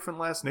have a different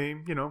last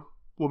name,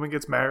 Woman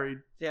gets married,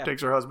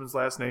 takes her husband's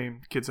last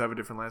name, kids have a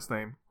different last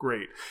name.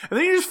 Great. And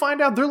then you just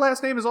find out their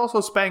last name is also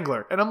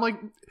Spangler. And I'm like,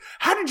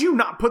 how did you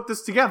not put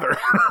this together?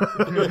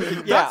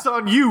 That's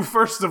on you,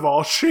 first of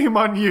all. Shame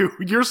on you.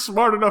 You're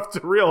smart enough to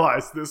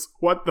realize this.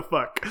 What the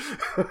fuck?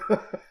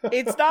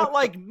 It's not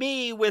like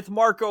me with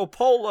Marco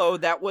Polo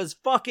that was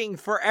fucking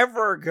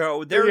forever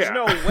ago. There's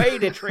no way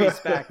to trace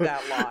back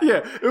that line. Yeah,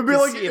 it would be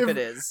like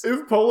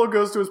if Polo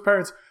goes to his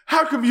parents,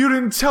 how come you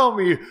didn't tell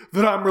me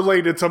that I'm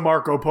related to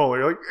Marco Polo?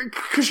 You're like,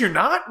 because you're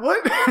not?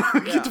 What?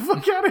 Get the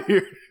fuck out of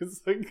here.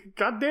 It's like,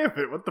 God damn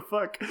it, what the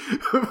fuck?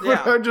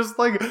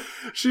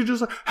 She's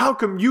just like, how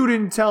come you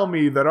didn't tell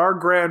me that our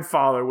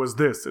grandfather was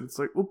this? And it's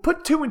like, well,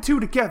 put two and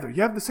two together.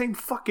 You have the same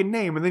fucking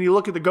name. And then you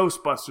look at the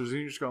Ghostbusters and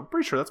you just go, I'm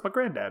pretty sure that's my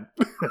granddad.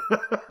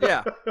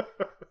 Yeah.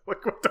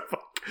 Like, what the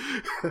fuck?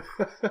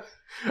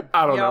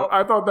 I don't know.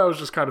 I thought that was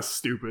just kind of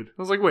stupid.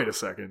 I was like, wait a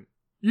second.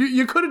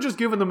 You could have just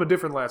given them a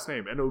different last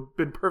name and it would have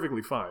been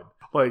perfectly fine.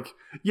 Like,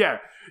 you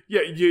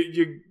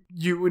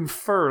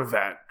infer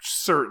that,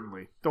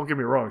 certainly. Don't get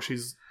me wrong.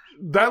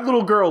 That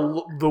little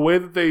girl, the way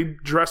that they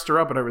dressed her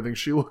up and everything,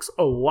 she looks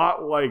a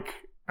lot like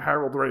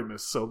Harold Ramis.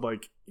 So,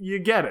 like, you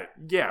get it.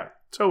 Yeah,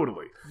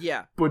 totally.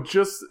 Yeah. But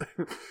just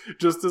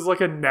as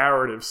like a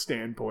narrative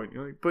standpoint,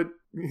 you're like, but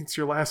it's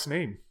your last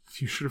name.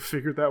 You should have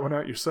figured that one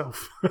out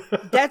yourself.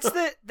 That's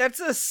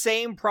the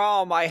same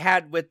problem I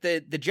had with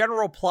the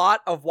general plot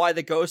of why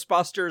the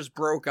Ghostbusters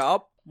broke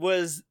up,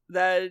 was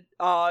that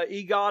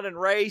Egon and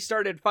Ray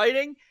started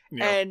fighting,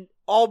 and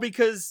all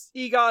because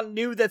Egon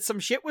knew that some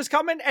shit was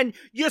coming, and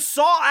you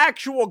saw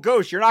actual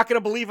ghosts. You're not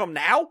going to believe them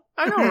now?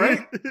 I know,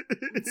 right?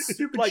 It's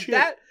stupid like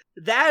shit.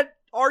 That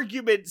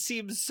argument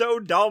seems so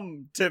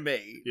dumb to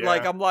me. Yeah.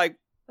 Like, I'm like,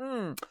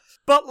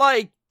 But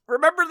like,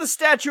 remember the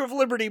Statue of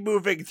Liberty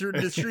moving through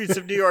the streets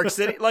of New York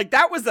City? Like,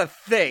 that was a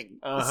thing.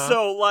 Uh-huh.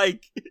 So,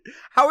 like,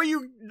 how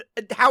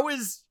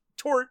is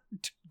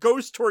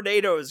ghost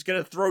tornado is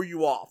going to throw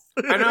you off.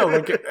 I know,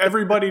 like,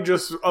 everybody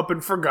just up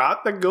and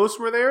forgot that ghosts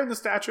were there and the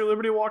Statue of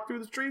Liberty walked through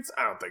the streets?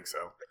 I don't think so.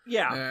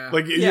 Yeah.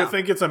 Like, you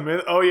think it's a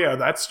myth? Oh, yeah,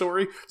 that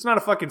story? It's not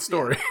a fucking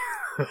story.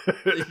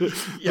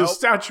 The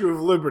Statue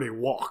of Liberty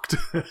walked.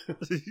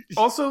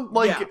 Also,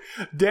 like,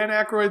 Dan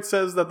Aykroyd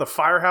says that the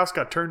firehouse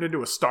got turned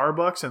into a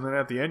Starbucks, and then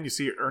at the end you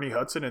see Ernie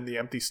Hudson in the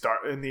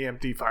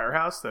empty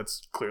firehouse.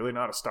 That's clearly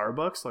not a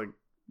Starbucks. Like,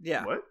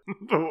 what?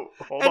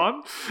 Hold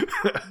on.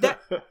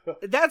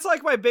 That's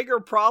like my bigger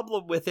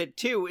problem with it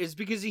too, is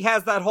because he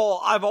has that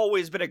whole "I've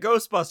always been a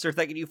Ghostbuster"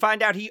 thing, and you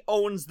find out he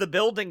owns the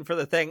building for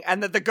the thing,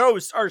 and that the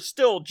ghosts are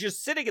still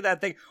just sitting in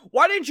that thing.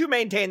 Why didn't you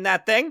maintain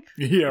that thing?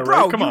 Yeah,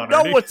 bro, right. Come on, you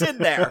know Ernie. what's in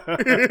there.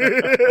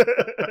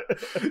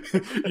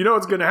 You know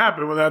what's gonna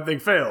happen when that thing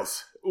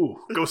fails. Ooh,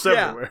 ghosts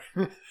everywhere.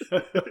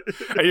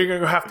 And you're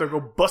gonna have to go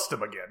bust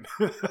him again.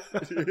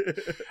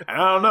 And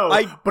I don't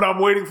know, but I'm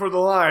waiting for the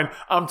line,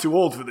 "I'm too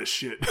old for this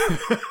shit."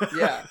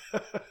 Yeah.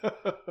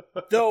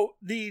 Though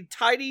the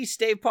tiny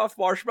Stay Puft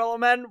Marshmallow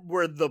Men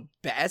were the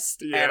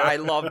best, and I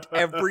loved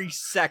every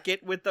second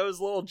with those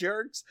little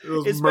jerks.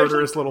 Those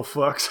murderous little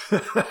fucks.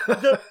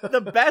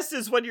 The best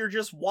is when you're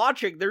just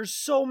watching. There's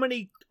so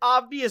many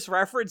obvious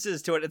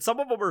references to it, and some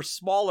of them are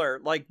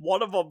smaller. Like,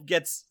 one of them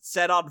gets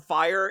set on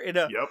fire in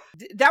a...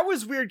 That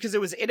was weird because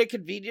it was in a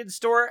convenience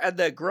store and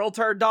the grill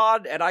turned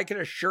on, and I can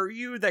assure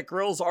you that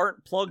grills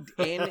aren't plugged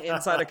in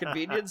inside a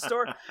convenience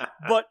store.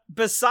 But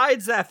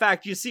besides that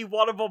fact, you see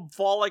one of them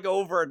falling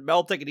over and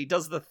melting, and he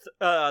does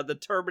the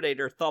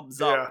Terminator thumbs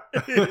up.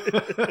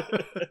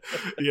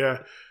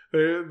 Yeah.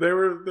 There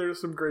were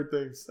some great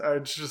things.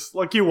 It's just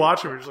like, you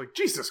watch them, you're just like,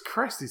 Jesus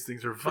Christ, these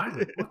things are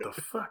violent. What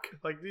the fuck?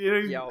 Like,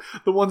 you know,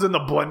 the ones in the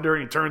blender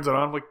and he turns it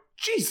on, I'm like,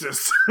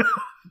 Jesus.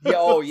 Like,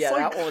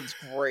 that one's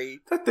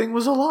great. That thing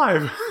was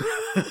alive.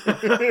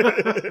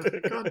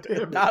 God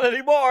damn it. Not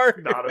anymore.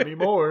 Not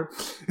anymore.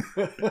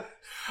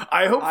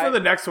 I hope for the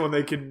next one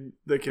they can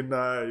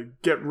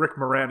get Rick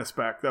Moranis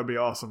back. That'd be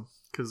awesome.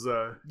 Because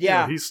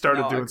he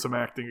started doing some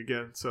acting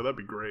again, so that'd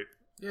be great.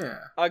 Yeah.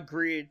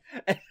 Agreed.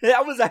 And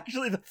that was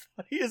actually the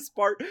funniest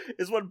part,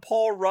 is when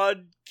Paul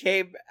Rudd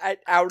came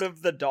out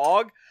of the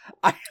dog.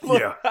 I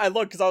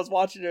looked because I was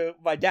watching it with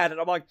my dad, and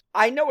I'm like,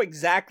 I know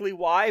exactly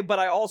why, but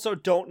I also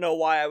don't know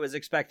why I was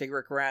expecting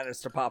Rick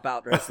Moranis to pop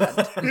out dressed then.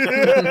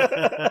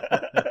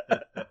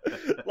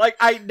 Like,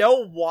 I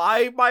know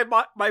why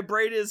my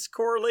brain is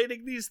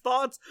correlating these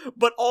thoughts,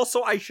 but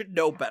also I should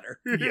know better.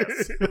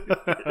 Yes.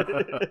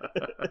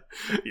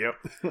 Yep.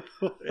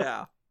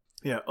 Yeah.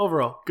 Yeah,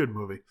 overall, good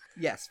movie.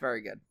 Yes,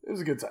 very good. It was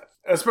a good time.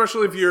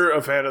 Especially if you're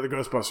a fan of the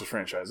Ghostbusters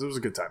franchise. It was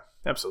a good time.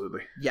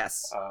 Absolutely.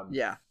 Yes.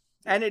 Yeah.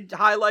 And it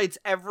highlights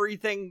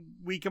everything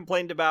we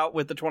complained about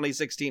with the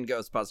 2016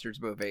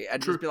 Ghostbusters movie.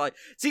 And just be like,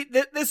 see,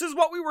 this is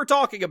what we were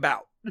talking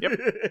about. Yep.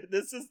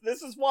 This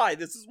is why.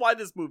 This is why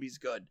this movie's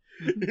good.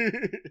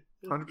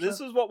 100%. This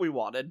is what we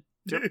wanted.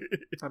 Yep.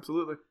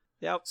 Absolutely.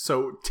 Yep.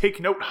 So take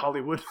note,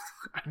 Hollywood.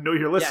 I know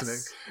you're listening.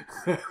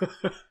 Yes.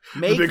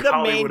 Make the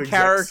main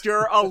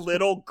character a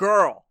little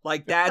girl.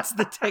 Like, that's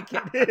the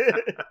ticket.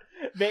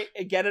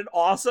 Get an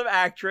awesome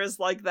actress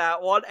like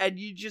that one, and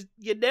you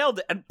nailed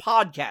it. And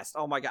podcast.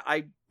 Oh my god,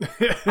 I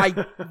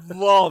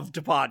loved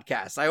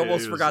podcasts. I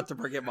almost forgot to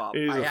bring him up.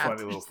 He's a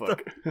funny little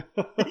fuck.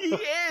 He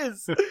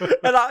is.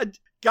 And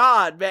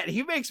God, man,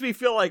 he makes me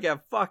feel like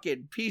a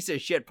fucking piece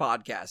of shit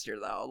podcaster,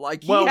 though.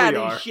 Like, he had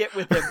his shit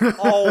with him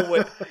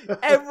always.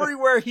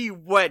 Everywhere he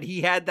went,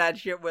 he had that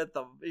shit with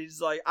him. He's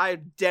like,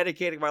 I'm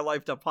dedicating my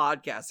life to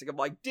podcasting. I'm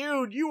like,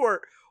 dude,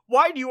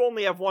 why do you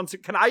only have one?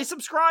 Can I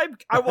subscribe?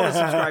 I want to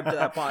subscribe to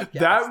that podcast.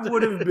 That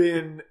would have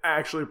been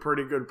actually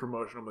pretty good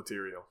promotional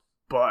material.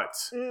 But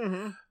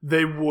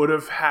they would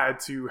have had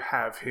to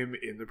have him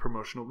in the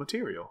promotional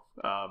material.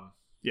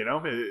 You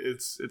know,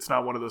 it's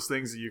not one of those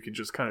things that you can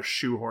just kind of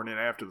shoehorn in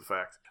after the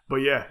fact. But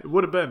yeah, it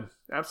would have been.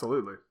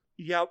 Absolutely.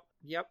 Yep.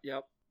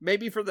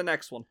 Maybe for the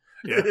next one.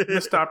 Yeah,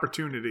 missed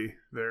opportunity.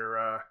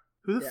 They're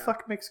who the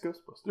fuck makes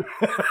Ghostbusters?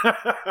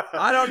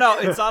 I don't know.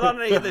 It's not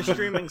on any of the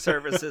streaming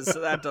services,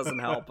 so that doesn't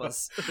help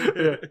us.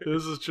 Yeah,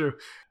 this is true.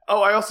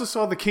 Oh, I also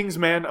saw The King's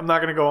Man. I'm not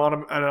going to go on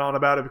and on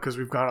about it because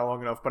we've gone on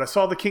long enough. But I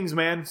saw The King's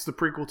Man. It's the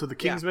prequel to The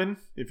Kingsman.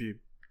 If you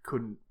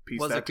couldn't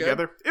piece that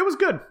together, it was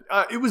good.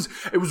 It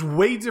was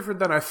way different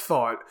than I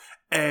thought.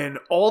 And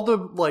all the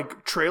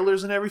like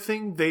trailers and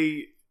everything,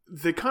 they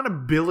kind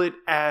of bill it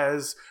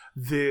as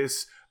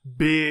this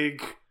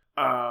big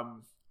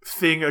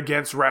thing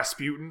against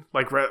Rasputin.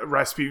 Like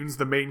Rasputin's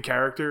the main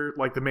character,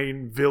 like the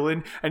main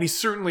villain, and he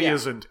certainly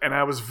isn't. And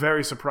I was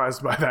very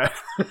surprised by that.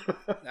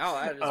 No,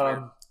 that is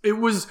weird.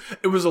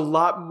 It was a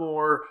lot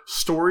more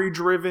story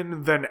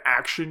driven than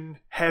action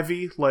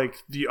heavy, like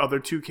the other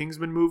two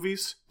Kingsman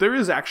movies. There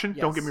is action,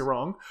 don't get me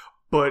wrong,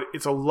 but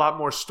it's a lot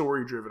more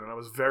story driven, and I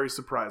was very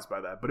surprised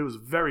by that. But it was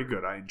very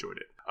good. I enjoyed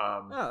it.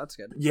 Oh, that's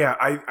good. Yeah,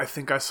 I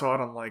think I saw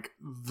it on like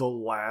the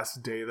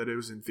last day that it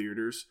was in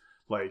theaters.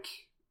 Like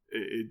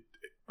it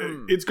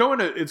It's going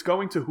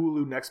to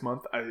Hulu next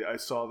month. I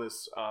saw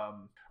this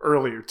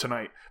earlier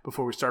tonight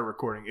before we started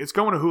recording. It's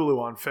going to Hulu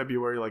on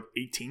February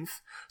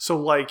 18th. So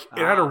like it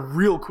had a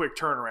real quick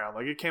turnaround.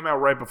 Like it came out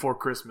right before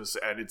Christmas,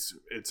 and it's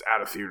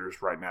out of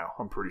theaters right now.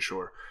 I'm pretty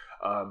sure.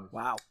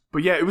 Wow.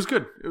 But yeah, it was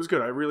good. It was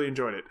good. I really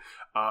enjoyed it.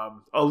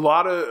 A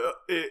lot of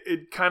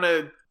it kind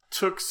of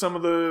took some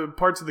of the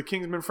parts of the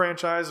Kingsman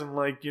franchise and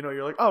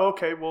you're like, oh,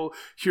 okay, well,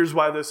 here's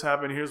why this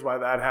happened, here's why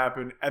that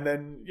happened. And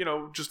then,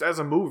 just as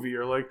a movie,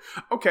 you're like,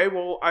 okay,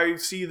 well, I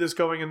see this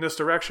going in this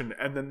direction.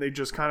 And then they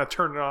just kind of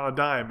turn it on a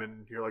dime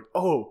and you're like,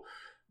 oh,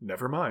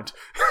 never mind.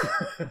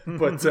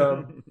 but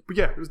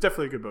yeah, it was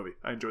definitely a good movie.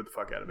 I enjoyed the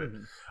fuck out of it.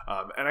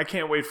 And I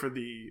can't wait for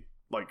the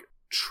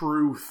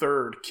true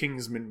third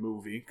Kingsman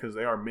movie, because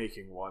they are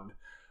making one.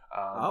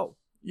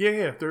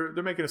 Yeah,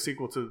 they're making a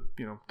sequel to,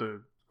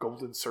 the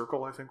Golden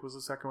Circle, I think was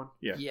the second one.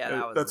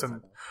 Yeah,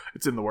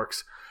 it's in the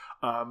works.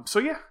 So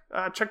yeah,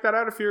 check that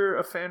out if you're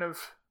a fan of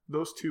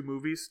those two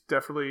movies.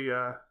 Definitely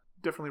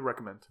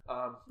recommend.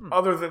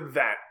 Other than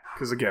that,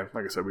 because again,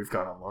 like I said, we've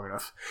gone on long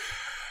enough.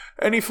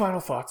 Any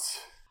final thoughts?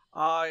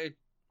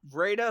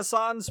 Rate us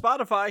on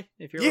Spotify.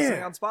 If you're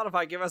listening on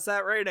Spotify, give us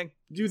that rating.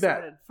 Do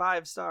that.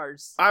 5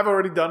 stars. I've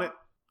already done it.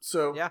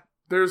 So yeah,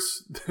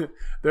 there's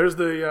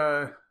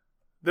the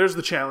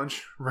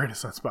challenge. Rate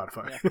us on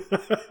Spotify.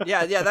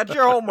 Yeah, that's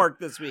your homework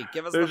this week.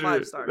 Give us the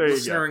 5 stars.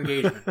 Listener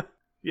engagement.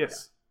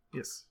 Yes.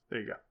 There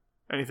you go.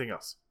 Anything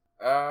else?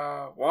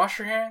 Wash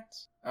your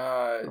hands.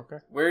 Okay.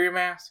 Wear your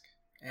mask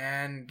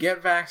and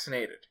get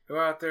vaccinated. Go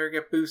out there,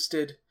 get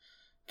boosted.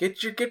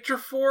 Get your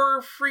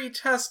 4 free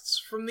tests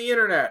from the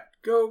internet.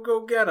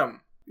 Go get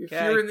them. If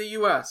you're in the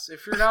U.S.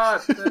 If you're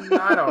not, then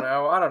I don't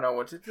know. I don't know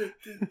what to do.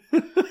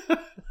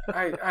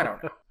 I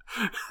don't know.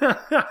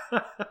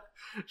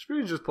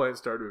 Speedy just playing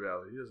Stardew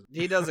Valley.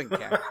 He doesn't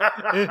care.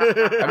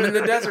 I'm in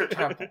the desert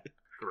temple.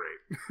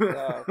 Great.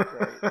 Oh,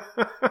 great.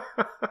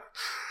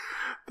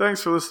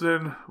 Thanks for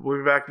listening. We'll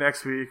be back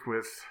next week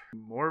with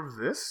more of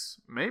this,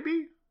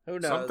 maybe? Who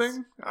knows?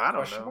 Something? I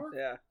don't know.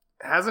 Yeah.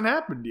 Hasn't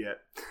happened yet.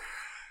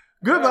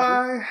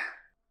 Goodbye.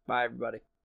 Bye, everybody.